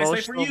 Carlos. no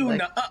for you.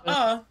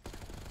 No,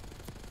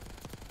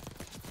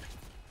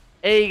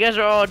 Hey, you guys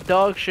are all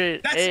dog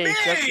shit. That's hey, me!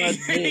 Suck my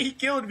dick. He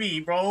killed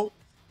me, bro.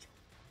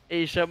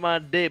 Hey, suck my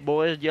dick,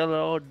 boys. Y'all are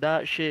all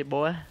dog shit,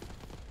 boy.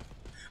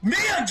 Me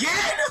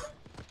again?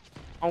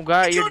 Oh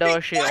god, you're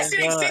dog shit. Twice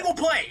in a single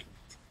play.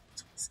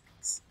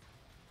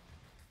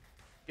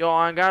 Yo,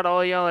 I got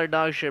all y'all are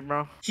dog shit,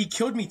 bro. He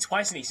killed me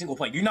twice in a single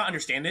play. Do you not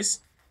understand this?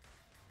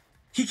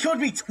 He killed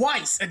me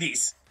twice,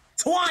 Adis.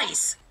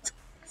 Twice!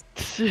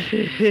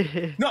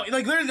 No,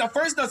 like literally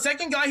the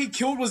second guy he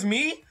killed was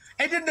me,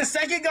 and then the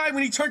second guy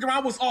when he turned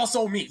around was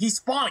also me. He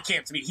spawn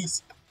camped me.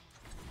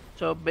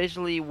 So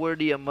basically,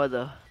 worthy of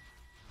mother.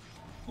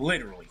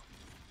 Literally.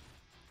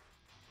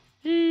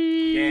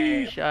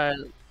 Yeah.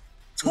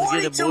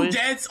 22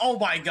 deaths? Oh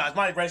my god,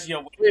 my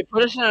ratio. Wait,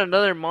 put us in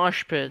another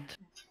mosh pit.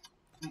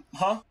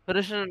 Huh? Put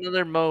us in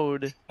another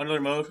mode.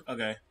 Another mode?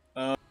 Okay.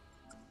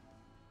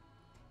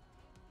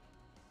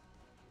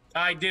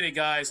 I did it,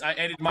 guys. I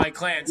edited my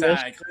clan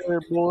tag.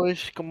 Yes,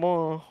 boys, come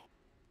on.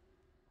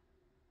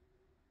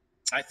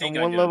 I think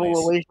I'm one level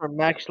away from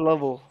max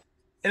level.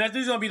 And I think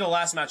it's gonna be the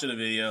last match of the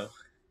video.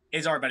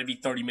 It's already about to be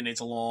 30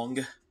 minutes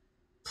long,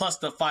 plus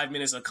the 5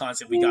 minutes of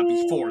content we got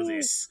before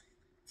this.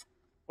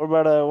 We're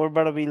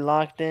about to be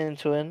locked in,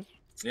 twin.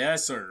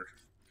 Yes, sir.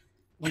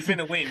 We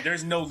finna win.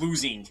 There's no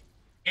losing.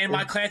 And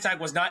my clan tag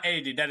was not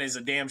edited. That is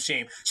a damn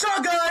shame.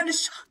 Shotgun!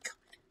 Shotgun!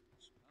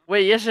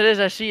 Wait, yes it is.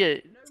 I see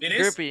it. It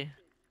is? Grippy.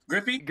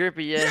 Grippy?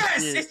 Grippy,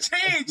 yes. Yes!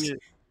 It changed!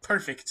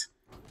 Perfect.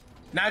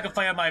 Now I can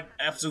fight at my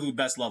absolute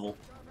best level.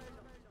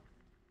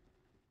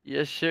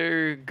 Yes,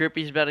 sir.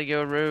 Grippy's about to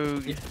go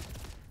rogue.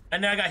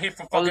 And then I got hit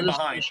from fucking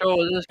behind.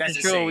 This That's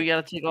control. insane. We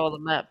gotta take all the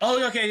maps.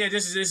 Oh, okay, yeah,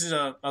 this is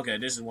okay,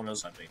 this is one of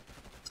those, I think.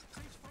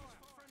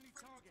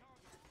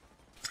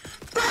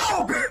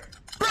 Boom!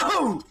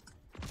 Boom!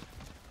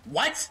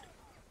 What?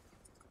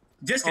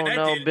 Disconnected.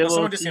 Oh no, Bill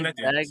someone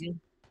disconnected.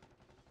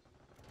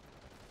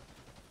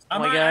 Oh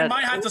my I God.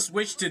 might have to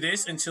switch to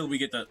this until we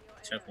get the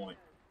checkpoint.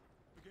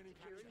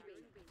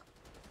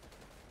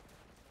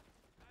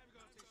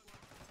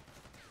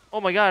 Oh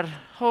my God.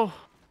 Oh,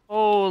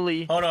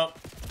 holy. Hold up.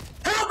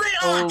 Help me!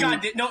 Oh, Holy.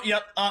 God. No,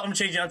 yep. I'm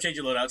changing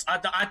loadouts. I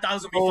thought it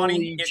was gonna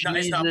be funny.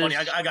 It's not funny.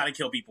 I gotta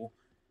kill people.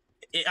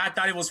 I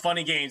thought it was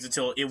funny games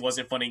until it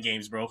wasn't funny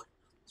games, bro.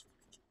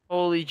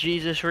 Holy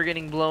Jesus, we're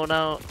getting blown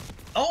out.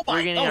 Oh my!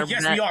 Oh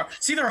yes, we are.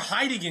 See, they're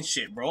hiding and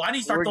shit, bro. I need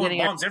to start throwing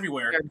bombs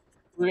everywhere.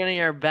 We're getting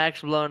our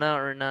backs blown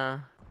out right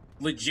now.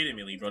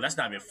 Legitimately, bro. That's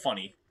not even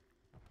funny.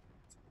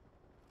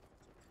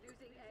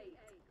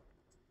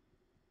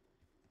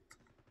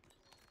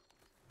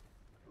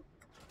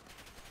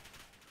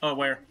 Oh,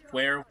 where?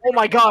 Oh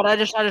my God! I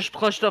just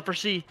clutched up for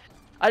C.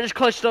 I just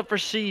clutched up for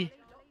C.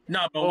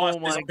 No, bro. Oh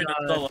my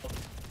God!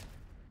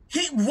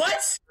 He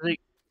what?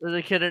 There's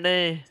a kid in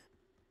A.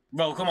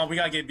 Bro, come on. We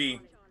gotta get B.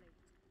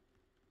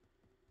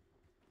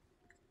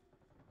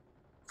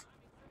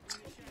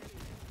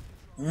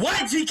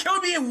 What? He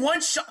killed me in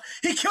one shot.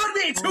 He killed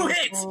me in 2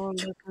 hits.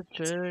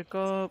 Check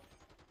up.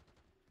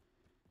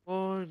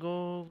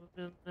 Go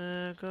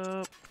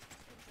up.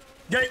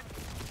 Get it.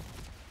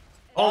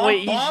 Oh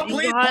wait, bomb, he's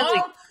please, behind, bomb!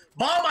 like...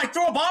 Bomb! I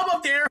throw a bomb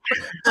up there!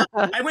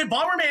 I went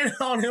Bomberman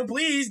on him,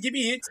 please, give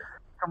me it.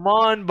 Come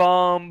on,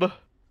 bomb.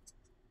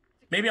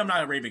 Maybe I'm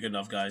not Arabic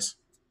enough, guys.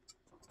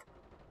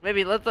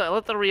 Maybe let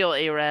the real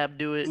Arab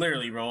do it.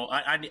 Literally, bro.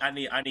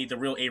 I need the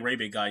real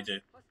Arabic guy to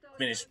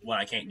finish what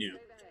I can't do.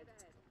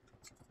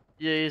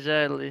 Yeah,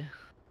 exactly.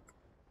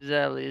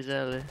 Exactly.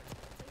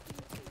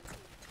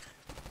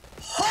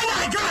 Oh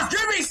my God,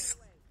 give me!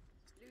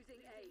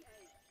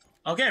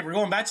 Okay, we're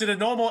going back to the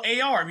normal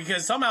AR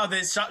because somehow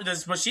this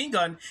machine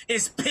gun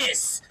is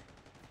piss.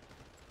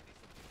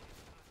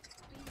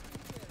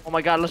 Oh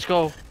my God, let's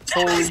go.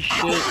 Holy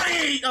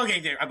shit. Okay,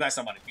 there, I've got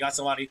somebody. You got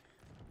somebody?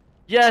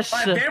 Yes.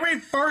 My very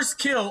first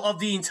kill of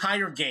the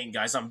entire game,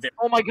 guys.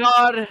 Oh my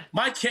God.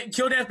 My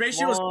kill death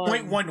ratio is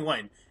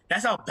 0.11.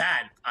 That's how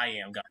bad I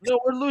am, guys. No,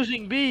 we're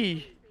losing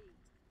B.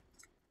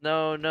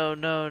 No.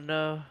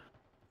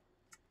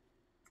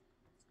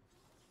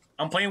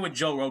 I'm playing with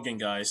Joe Rogan,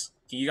 guys.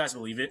 Can you guys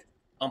believe it?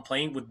 I'm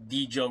playing with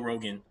the Joe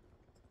Rogan.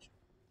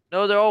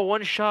 No, they're all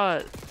one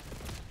shot.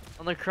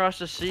 On the cross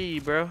the sea,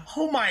 bro.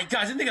 Oh my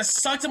God, this nigga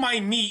sucked my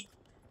meat,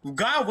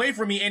 got away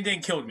from me, and then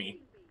killed me.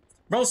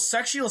 Bro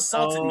sexually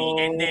assaulted me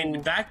and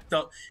then backed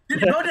up.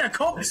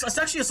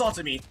 Sexually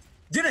assaulted me,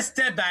 did a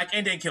step back,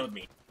 and then killed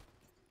me.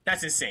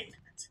 That's insane.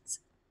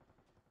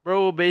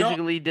 Bro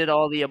basically did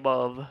all the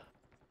above.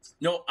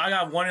 No, I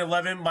got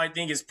 111. My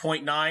thing is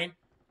 0.9.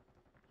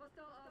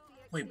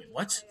 Wait,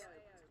 what?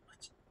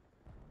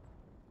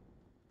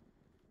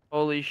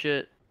 Holy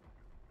shit.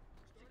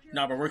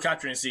 Nah, but we're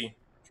capturing C.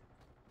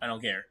 I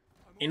don't care.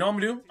 You know what I'm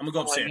gonna do? I'm gonna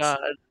go upstairs. Oh my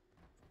God.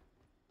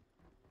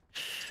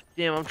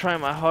 Damn, I'm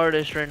trying my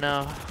hardest right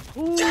now.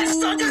 That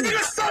sucker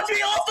nigga sucked me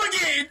off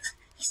again!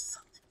 He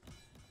sucked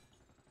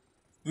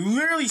me.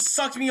 Literally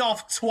sucked me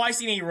off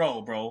twice in a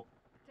row, bro.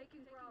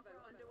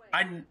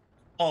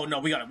 Oh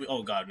no,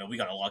 oh God, no, we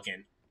gotta lock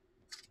in.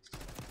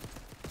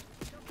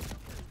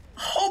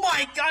 Oh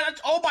my God,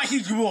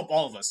 he blew up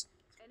all of us.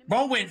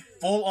 Bro went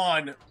full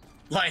on,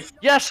 like...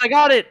 Yes, I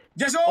got it!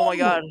 Yes, oh my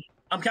God.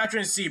 I'm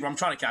capturing C, bro. I'm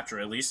trying to capture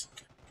it, at least.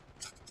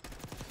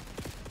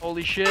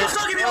 Holy shit. Stop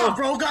sucking me off,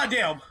 bro.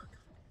 Goddamn.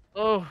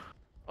 Oh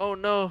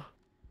no.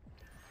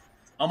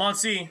 I'm on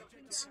C.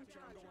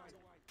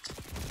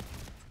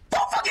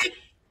 Don't fucking...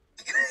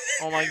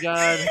 Oh my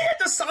God. He hit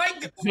the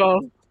side.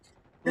 Go.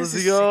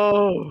 Let's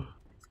go.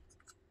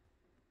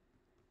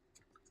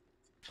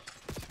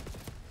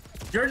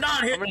 You're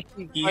not hit.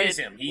 He is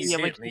him. He's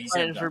him. He's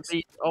him.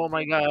 Oh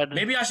my God.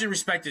 Maybe I should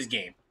respect this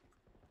game.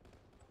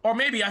 Or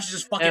maybe I should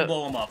just fucking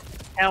blow him up.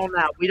 Hell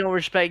no. We don't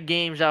respect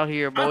games out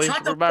here, boys. I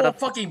tried to throw a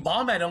fucking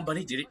bomb at him, but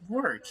it didn't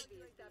work.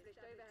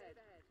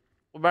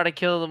 We're about to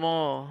kill them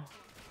all.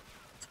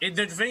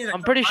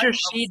 I'm pretty sure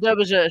C-Dub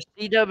is a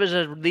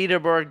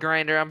leaderboard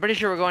grinder. I'm pretty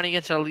sure we're going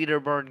against a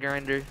leaderboard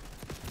grinder.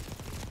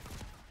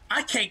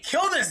 I can't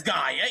kill this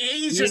guy.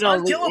 He's just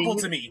unkillable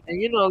to me.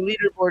 And you know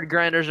leaderboard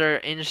grinders are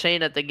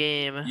insane at the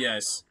game.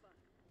 Yes.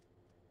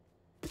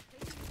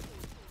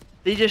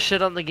 They just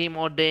sit on the game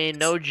all day,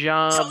 no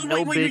job,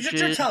 no bitches.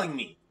 You're telling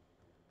me.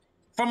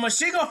 From a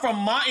machine gun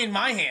in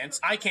my hands,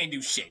 I can't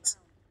do shit.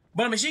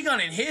 But a machine gun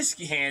in his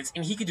hands,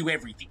 and he can do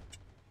everything.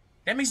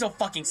 That makes no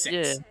fucking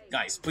sense. Yeah.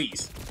 Guys,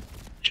 please.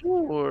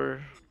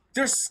 Sure.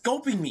 They're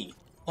scoping me.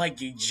 Like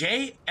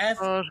JFK.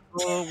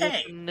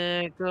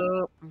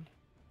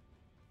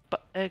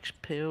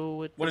 X-Pill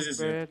with what is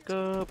this?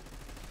 Up.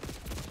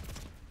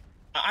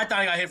 I thought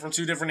I got hit from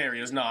 2 different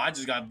areas. No, I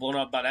just got blown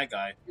up by that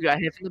guy. You got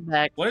hit from the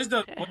back. What is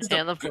the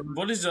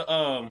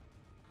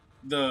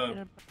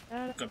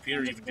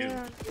computer even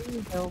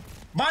do?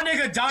 My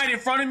nigga died in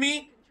front of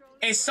me,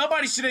 and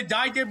somebody should have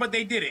died there, but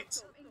they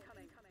didn't.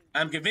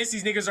 I'm convinced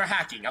these niggas are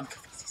hacking.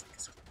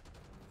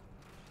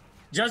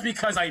 Just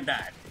because I'm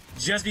bad.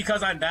 Just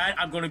because I'm bad,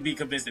 I'm gonna be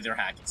convinced that they're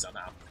hacking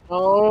somehow.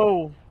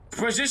 Oh.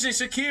 Position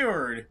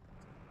secured.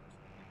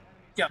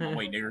 Yeah,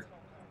 wait, nigga.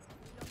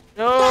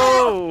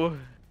 No!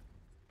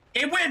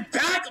 It went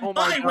back Oh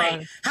my my way.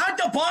 God. How'd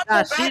the ball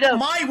Nah, go back C-Dub.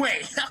 my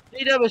way?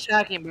 C-Dub is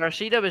hacking, bro.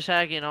 C-Dub is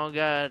hacking. Oh,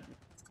 God.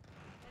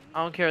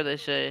 I don't care what they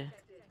say.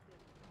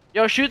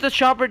 Yo, shoot the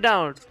chopper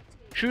down.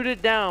 Shoot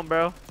it down,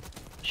 bro.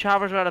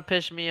 Chopper's about to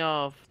piss me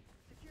off.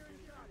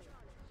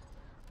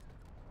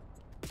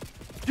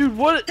 Dude,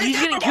 what? He He's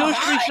came getting from kill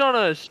behind? streaks on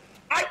us.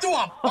 I threw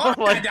a Oh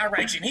bomb my- that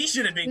direction. He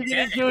should have been They're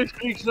dead. getting kill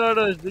streaks on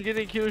us. They're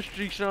getting kill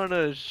streaks on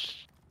us.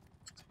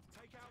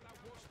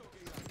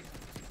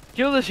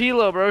 Kill this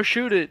helo, bro.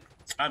 Shoot it.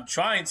 I'm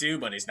trying to,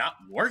 but it's not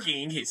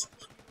working.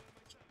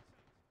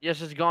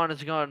 Yes, it's gone.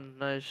 It's gone.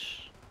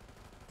 Nice.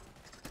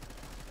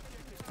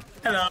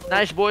 Hello.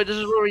 Nice, boy. This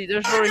is where we.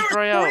 This is where we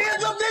fry out. Three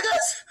of them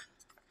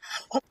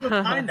niggas.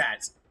 Behind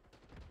that.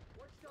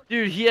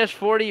 Dude, he has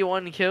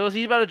 41 kills.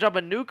 He's about to drop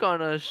a nuke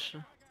on us.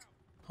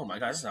 Oh my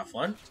god, this is not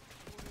fun.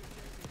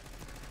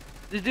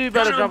 This dude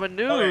about to drop a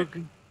nuke.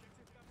 Okay.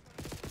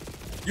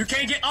 You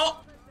can't get. Oh.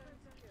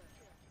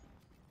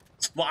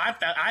 Well,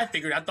 I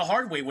figured out the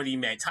hard way what he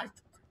meant.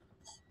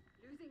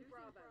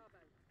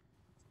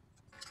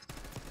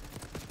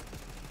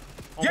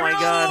 Oh my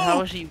god,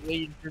 how is he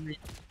waiting for me?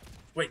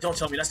 Wait, don't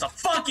tell me that's the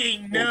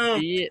fucking no.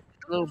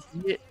 Little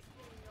bitch.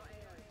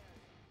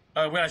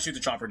 We gotta shoot the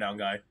chopper down,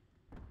 guy.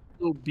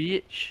 Little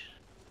bitch.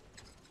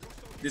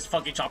 This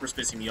fucking chopper's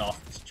pissing me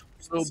off.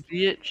 Little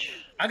bitch.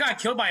 I got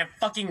killed by a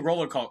fucking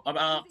roller car,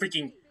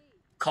 freaking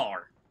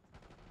car.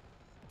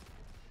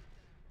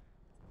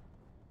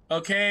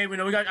 Okay,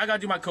 I gotta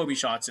do my Kobe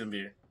shots in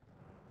here.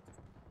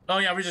 Oh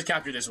yeah, we just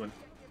captured this one.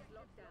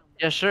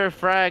 Yes, sir.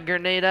 Frag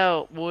grenade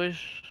out, boys.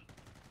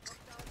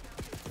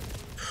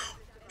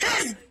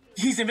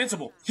 He's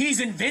invincible. He's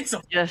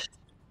invincible. Yes,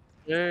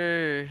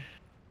 sir.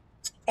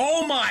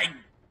 Oh my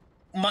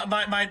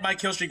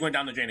kill streak went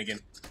down the drain again.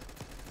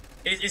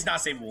 It's not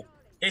savable.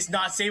 It's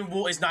not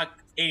savable. It's not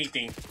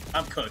anything.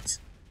 I'm cooked.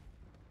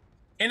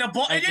 And the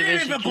ball, it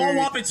didn't even blow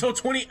up until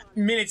 20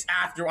 minutes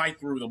after I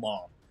threw the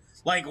ball.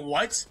 Like,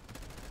 what?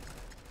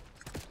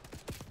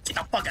 Get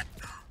the fuck out.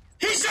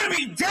 He should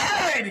be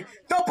dead!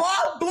 The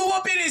ball blew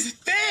up in his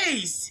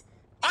face!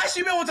 I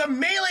should be able to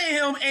melee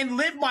him and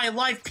live my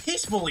life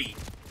peacefully.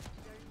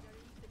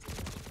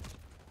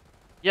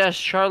 Yes,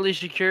 Charlie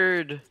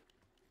secured.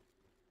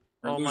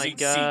 We're Oh my losing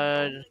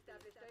god.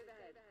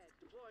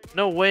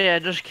 No way, I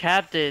just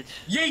capped it.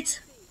 Yeet!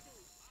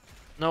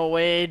 No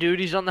way, dude,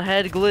 he's on the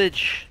head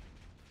glitch.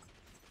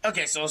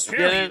 Okay, so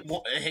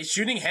apparently,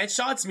 shooting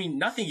headshots mean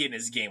nothing in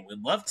this game. We'd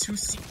love to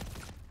see.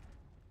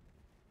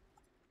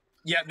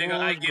 Yeah, nigga,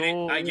 I get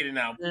it. I get it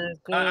now.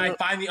 I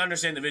finally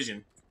understand the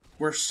vision.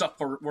 We're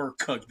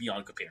cooked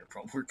beyond compare,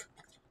 bro.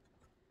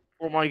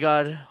 Oh my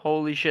god,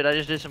 holy shit, I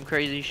just did some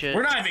crazy shit.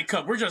 We're not even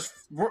cooked.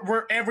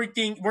 We're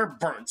everything. We're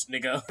burnt,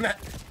 nigga.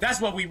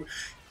 That's what we.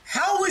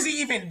 How was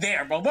he even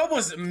there, bro? What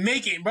was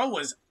making? Bro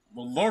was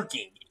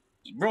lurking.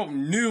 Bro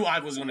knew I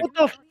was gonna. What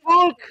the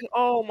fuck?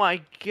 Oh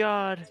my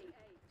god.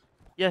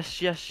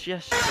 Yes, yes,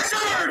 yes.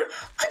 Finisher!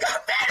 I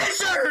got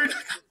finisher!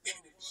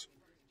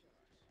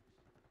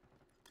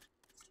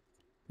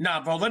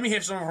 Nah, bro, let me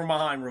hit someone from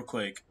behind real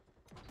quick.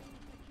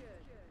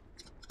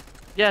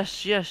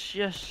 Yes, yes,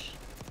 yes.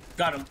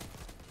 Got him.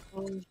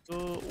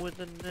 With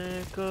the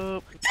neck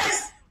up.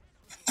 This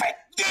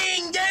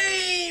freaking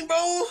game,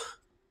 bro!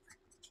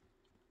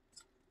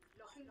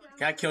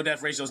 That kill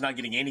death ratio is not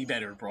getting any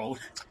better, bro.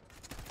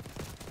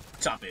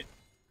 Stop it.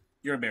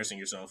 You're embarrassing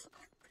yourself.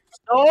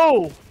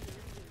 No!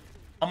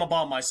 I'm gonna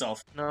bomb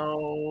myself.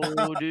 No,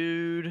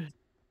 dude.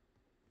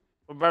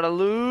 We're about to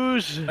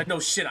lose. Like, no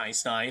shit,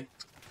 Einstein.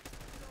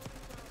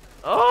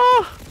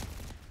 Oh!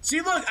 See,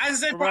 look, I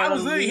said, bro, I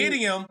was literally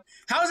hitting him.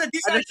 How is it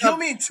these guys kill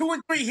me in 2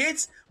 and 3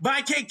 hits, but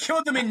I can't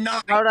kill them in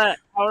 9? How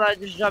would I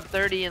just drop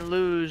 30 and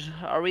lose?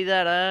 Are we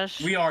that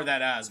ass? We are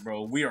that ass,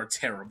 bro. We are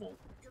terrible.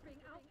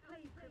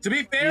 To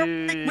be fair,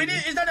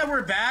 it's not that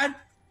we're bad.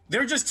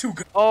 They're just too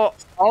good. Oh,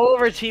 all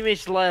of our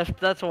teammates left.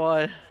 That's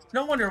why.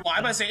 No wonder why.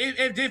 I'm about to say,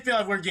 it did feel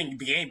like we're getting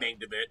game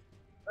banged a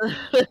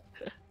bit.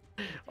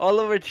 All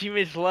of our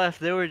teammates left.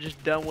 They were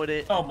just done with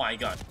it. Oh my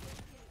god.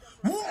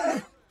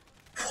 What?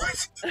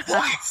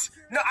 What?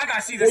 No, I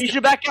gotta see this. You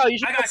should back out. You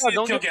should I gotta back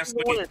out. see this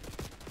kill cam.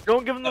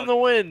 Don't give them the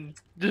win.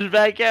 Just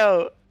back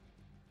out.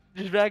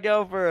 Just back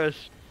out for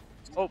us.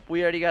 Oh,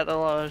 we already got the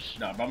loss.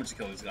 Nah, bro, I'm gonna just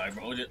kill this guy,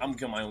 bro. I'm gonna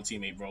kill my own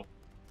teammate, bro.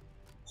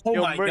 Oh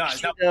Yo, my Merc god,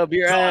 C-Dub,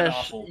 your ass.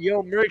 awful.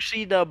 Yo, Merc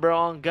C-Dub, bro.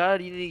 On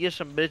God, you need to get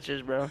some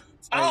bitches, bro.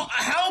 Oh,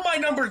 how am I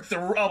number 3?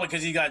 Oh,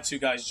 because you got 2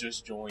 guys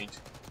just joined.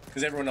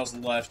 Because everyone else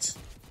left.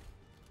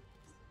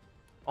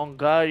 On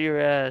God, your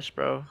ass,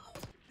 bro.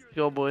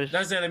 Go, boys.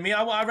 That's it. I mean,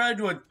 I'd rather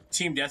do a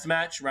team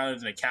deathmatch rather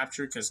than a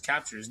capture, because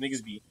captures,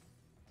 niggas be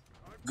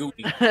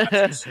goofy.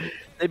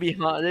 they be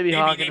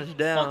hawking us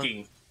down.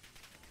 Fucking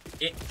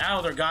out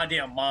of their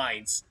goddamn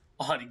minds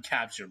on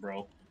capture,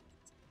 bro.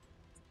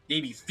 They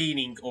be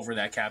feeding over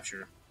that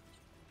capture.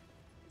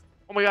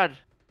 Oh my god.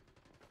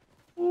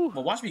 Ooh.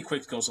 But watch me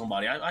quick go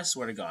somebody. I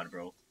swear to God,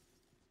 bro.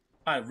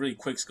 I really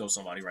quick go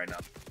somebody right now.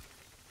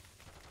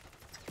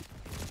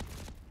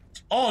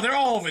 Oh, they're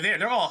all over there.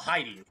 They're all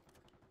hiding.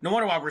 No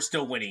wonder why we're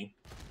still winning.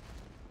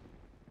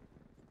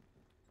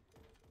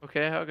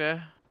 Okay,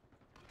 okay.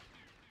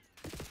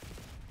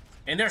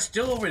 And they're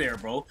still over there,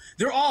 bro.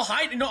 They're all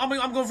hiding. No, I'm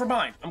going from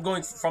behind. I'm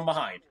going from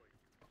behind.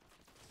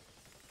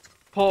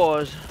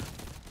 Pause.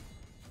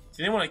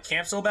 Do they want to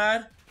camp so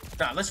bad?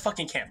 Nah, let's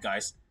fucking camp,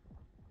 guys.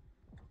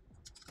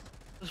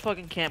 Let's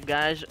fucking camp,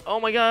 guys. Oh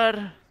my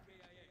god.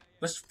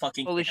 Let's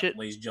fucking Holy camp, shit.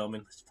 ladies and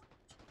gentlemen.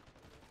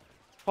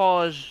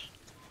 Pause.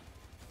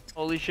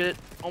 Holy shit.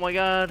 Oh my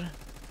god.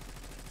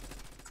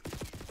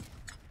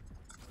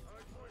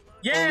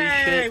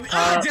 Yay! Holy shit.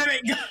 Oh, damn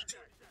it!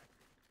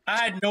 I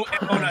had no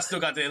ammo and I still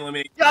got to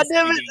eliminate. God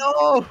damn it!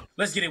 Oh!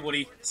 Let's get it,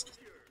 Woody.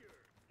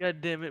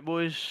 God damn it,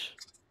 boys.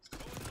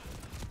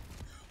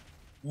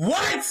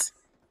 What?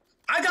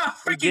 I got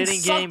We're freaking getting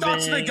sucked game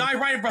onto the bang. guy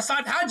right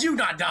beside. How'd you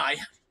not die?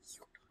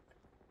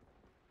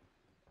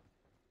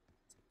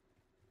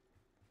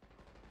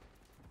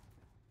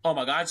 Oh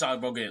my god, I saw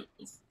bro get.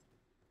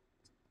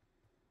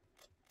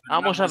 I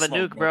almost have a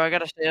smoke, nuke, bro. I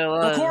gotta stay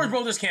alive. Of course,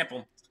 bro, just camp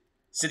them.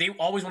 So they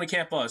always want to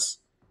camp us.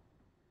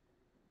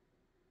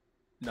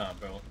 Nah,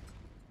 bro.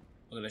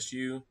 Look, that's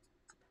you.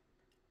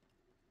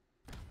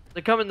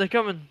 They're coming, they're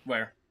coming.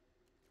 Where?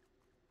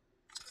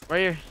 Right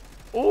here.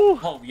 Ooh!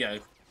 Oh, yeah.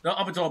 No,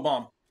 I'm gonna throw a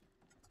bomb.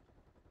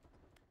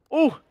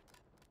 Ooh!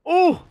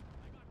 Ooh!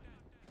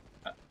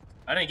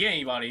 I didn't get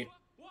anybody,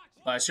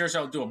 but I sure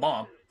shall do a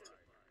bomb.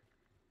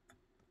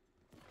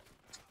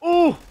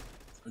 Ooh!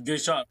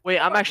 Good shot. Wait,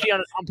 I'm actually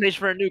on pace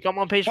for a nuke. I'm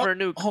on pace for a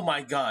nuke. Oh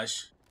my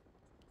gosh.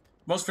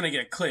 Most finna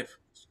get a clip.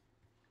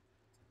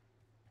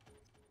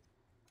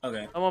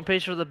 Okay. I'm on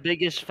pace for the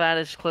biggest,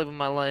 fattest clip of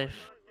my life.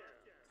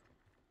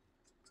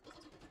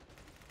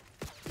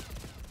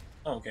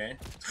 Okay.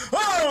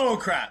 Oh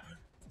crap!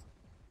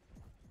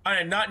 I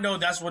did not know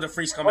that's where the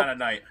freaks come out at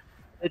night.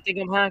 They think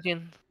I'm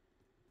hacking.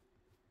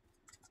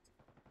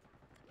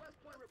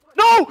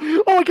 No!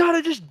 Oh my god,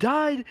 I just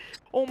died!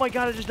 Oh my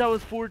god, I just died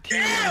with 14.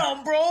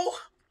 Damn, bro!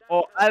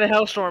 Oh, I have a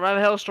hellstorm. I have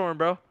a hellstorm,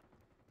 bro.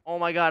 Oh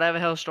my god, I have a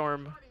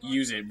hellstorm.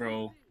 Use it,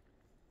 bro.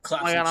 Oh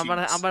my god, I'm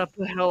gonna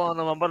put hell on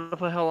them. I'm about to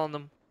put hell on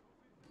them.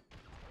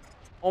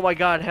 Oh my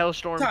god,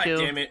 hellstorm God kill.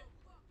 damn it!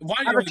 Why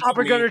I did have you a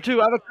chopper gunner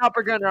too. I have a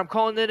chopper gunner. I'm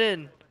calling it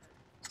in.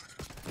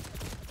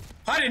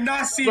 I did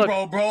not see,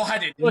 Look, bro. I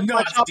did Look, my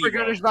not chopper see,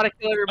 bro. gunner's about to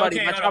kill everybody.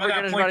 Okay, My hold on, chopper I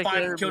gunner's got about to kill 0.5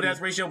 everybody. kill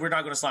death ratio. We're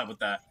not gonna slide with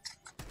that.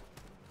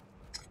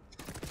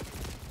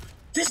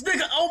 This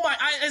nigga, oh my!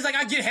 It's like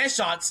I get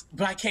headshots,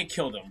 but I can't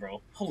kill them,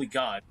 bro. Holy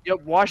god!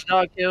 Yep,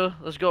 watchdog kill.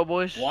 Let's go,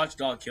 boys.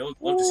 Watchdog kill.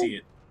 Love to see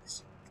it.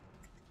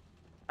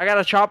 I got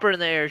a chopper in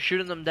the air,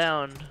 shooting them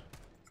down.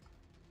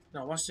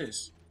 No, watch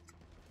this.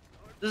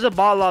 This is a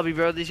bot lobby,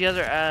 bro. These guys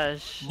are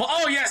ass.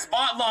 Oh yes,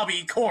 bot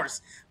lobby, of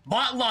course.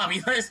 Bot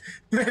lobby.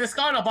 Let's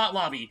call it a bot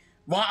lobby.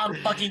 While I'm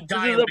fucking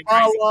dying. This is a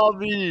bot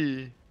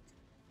lobby.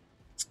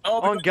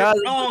 Oh, God,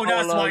 oh,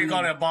 that's why lobby. you're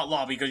calling it a bot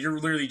lobby, because you're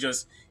literally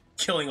just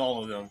killing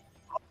all of them.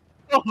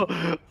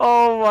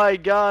 Oh my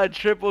god,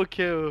 triple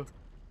kill.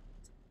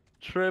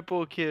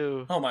 Triple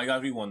kill. Oh my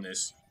god, we won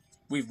this.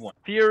 We've won.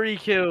 Fury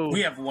kill.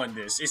 We have won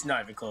this. It's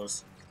not even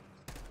close.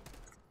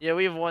 Yeah,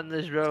 we've won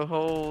this, bro.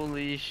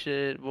 Holy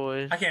shit,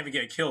 boys. I can't even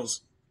get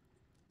kills.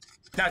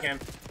 Now I can.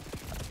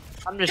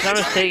 I'm just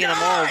taking them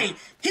all.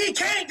 He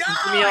can't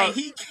die!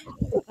 He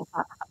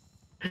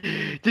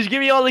can't. Just give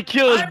me all the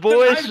kills,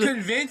 boys. I'm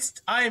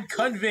convinced. I am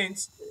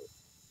convinced.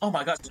 Oh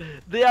my god.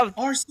 They have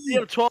RC. They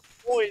have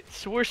 12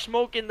 points. We're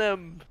smoking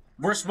them.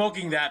 We're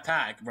smoking that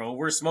pack, bro.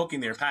 We're smoking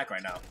their pack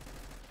right now.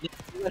 This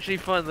is actually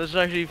fun. This is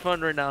actually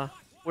fun right now.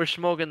 We're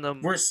smoking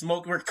them.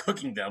 We're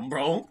cooking them,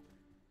 bro.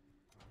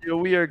 Yo,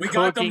 we are We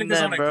got them cooking niggas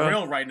them, on a bro.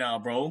 grill right now,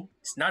 bro.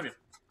 It's not even.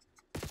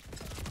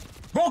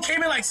 Bro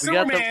came in like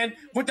Superman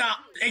with the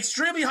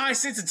extremely high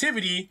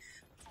sensitivity.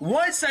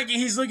 1 second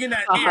he's looking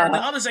at air, the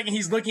other second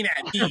he's looking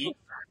at me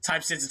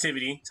type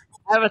sensitivity.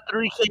 I have a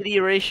 3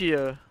 KD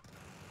ratio.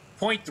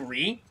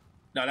 0.3?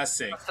 No, that's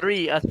sick. A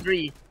 3. A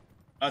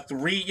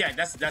 3? Yeah,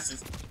 that's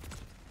it.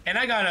 And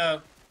I got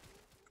a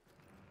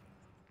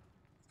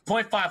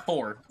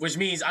 0.54, which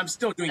means I'm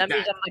still doing that. That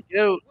means I'm the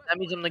GOAT. That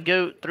means I'm the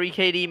GOAT. 3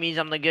 KD means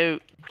I'm the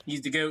GOAT.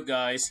 He's the GOAT,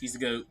 guys. He's the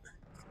GOAT.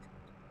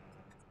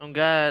 Oh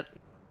god.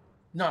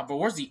 Nah, but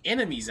where's the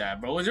enemies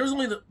at, bro? There's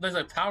only there's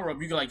like power up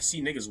you can like see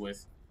niggas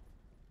with,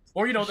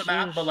 or you know the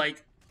map, but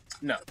like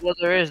no. Well,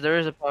 there is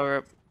a power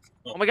up.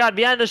 Oh my god,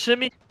 behind us,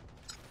 Simi.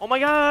 Oh my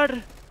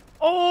god.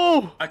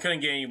 Oh! I couldn't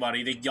get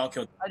anybody. Y'all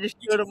killed. I just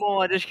killed them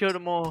all. I just killed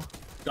them all.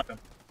 Got them.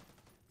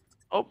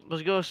 Oh,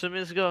 let's go, Simi.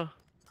 Let's go.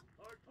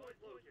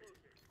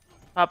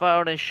 Pop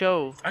out and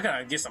show. I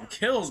gotta get some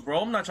kills, bro.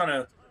 I'm not trying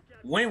to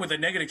win with a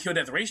negative kill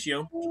death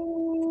ratio.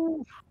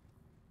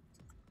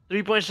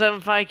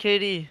 3.75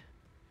 KD.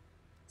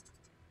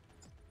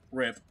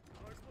 Rip.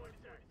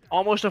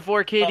 Almost a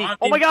 4 KD. Oh,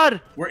 Oh my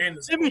god! We're in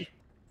this. Simi!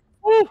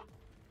 Woo!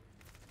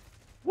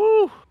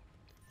 Woo!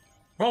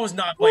 Bro is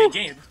not playing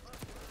game.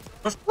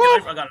 Woo!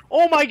 I got it.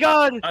 Oh my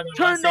god!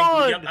 Turned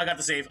on! Yep, I got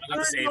the save. I got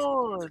the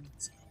save.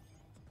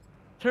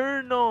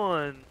 Turn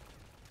on!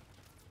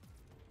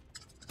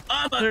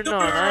 I'm a Turn goober.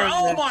 on!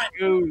 Oh my!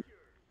 Goat.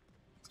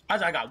 I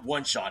thought I got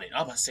one shot in. I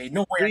was about to say,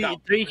 no way I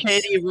got 3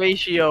 KD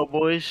ratio,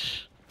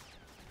 boys.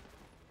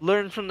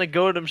 Learn from the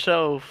GOAT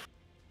himself.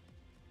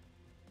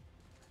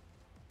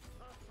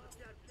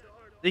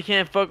 They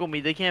can't fuck with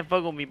me. They can't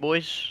fuck with me,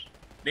 boys.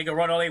 They can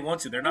run all they want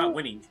to. They're not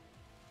winning.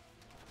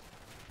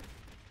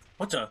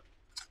 What the?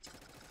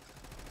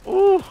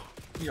 Ooh.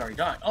 He already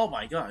died. Oh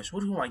my gosh.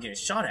 Who am I getting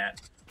shot at?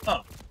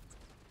 Oh.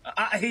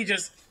 He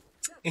just...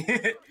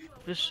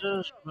 This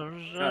is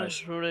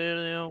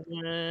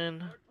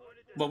win.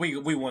 But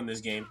we won this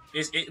game.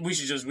 We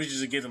should just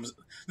give them...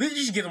 We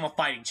should give them a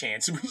fighting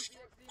chance.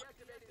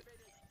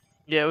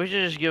 Yeah, we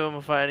should just give them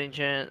a fighting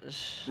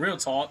chance. Real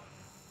talk.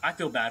 I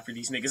feel bad for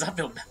these niggas. I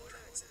feel bad.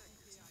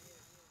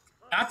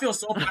 I feel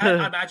so bad.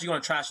 I'm actually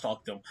gonna trash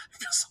talk them. I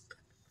feel so bad.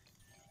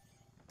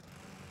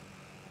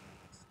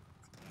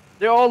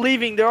 They're all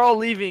leaving. They're all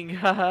leaving.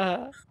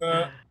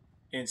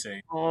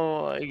 Insane.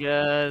 Oh my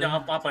god. Yeah,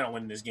 I'm planning on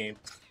winning this game.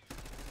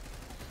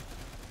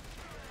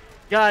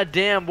 God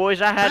damn,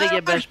 boys! I had to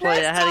get best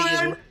play. I had to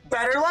get it.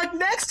 Better luck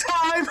next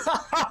time.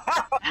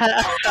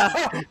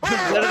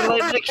 Better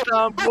luck next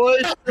time,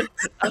 boys.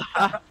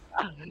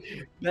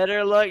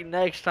 Better luck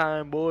next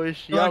time, boys.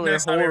 Y'all are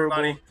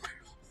horrible.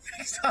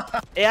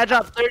 Hey, I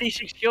dropped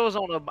 36 kills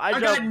on him. I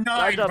got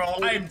 9, bro.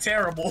 I am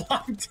terrible.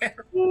 I'm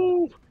terrible.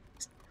 Woo.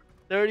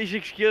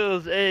 36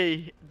 kills.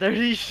 Hey,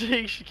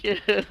 36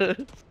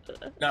 kills.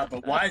 No,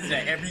 but why is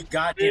that every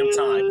goddamn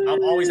time?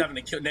 I'm always having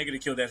a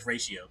negative kill death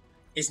ratio.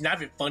 It's not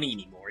even funny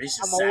anymore. It's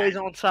just sad. always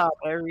on top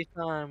every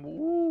time.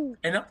 Woo.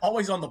 And I'm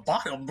always on the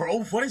bottom,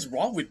 bro. What is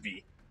wrong with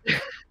me?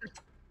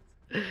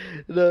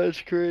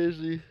 That's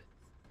crazy.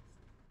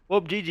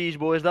 Well, GG's,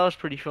 boys. That was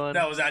pretty fun.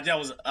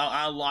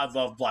 I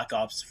love Black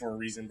Ops for a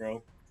reason,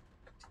 bro.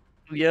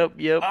 Yep.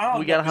 We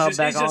gotta hop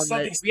back on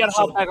that. We gotta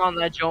hop back on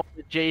that joint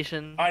with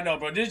Jason. I know,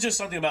 bro. There's just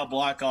something about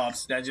Black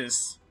Ops that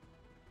it's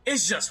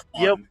just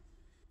fun. Yep.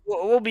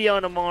 We'll be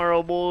on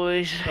tomorrow,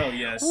 boys. Oh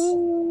yes.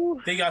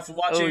 Woo. Thank you guys for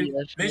watching.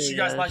 Make sure you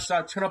guys like,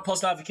 subscribe, turn on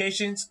post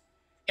notifications,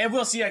 and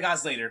we'll see you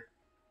guys later.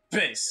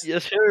 Peace.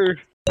 Yes, sir.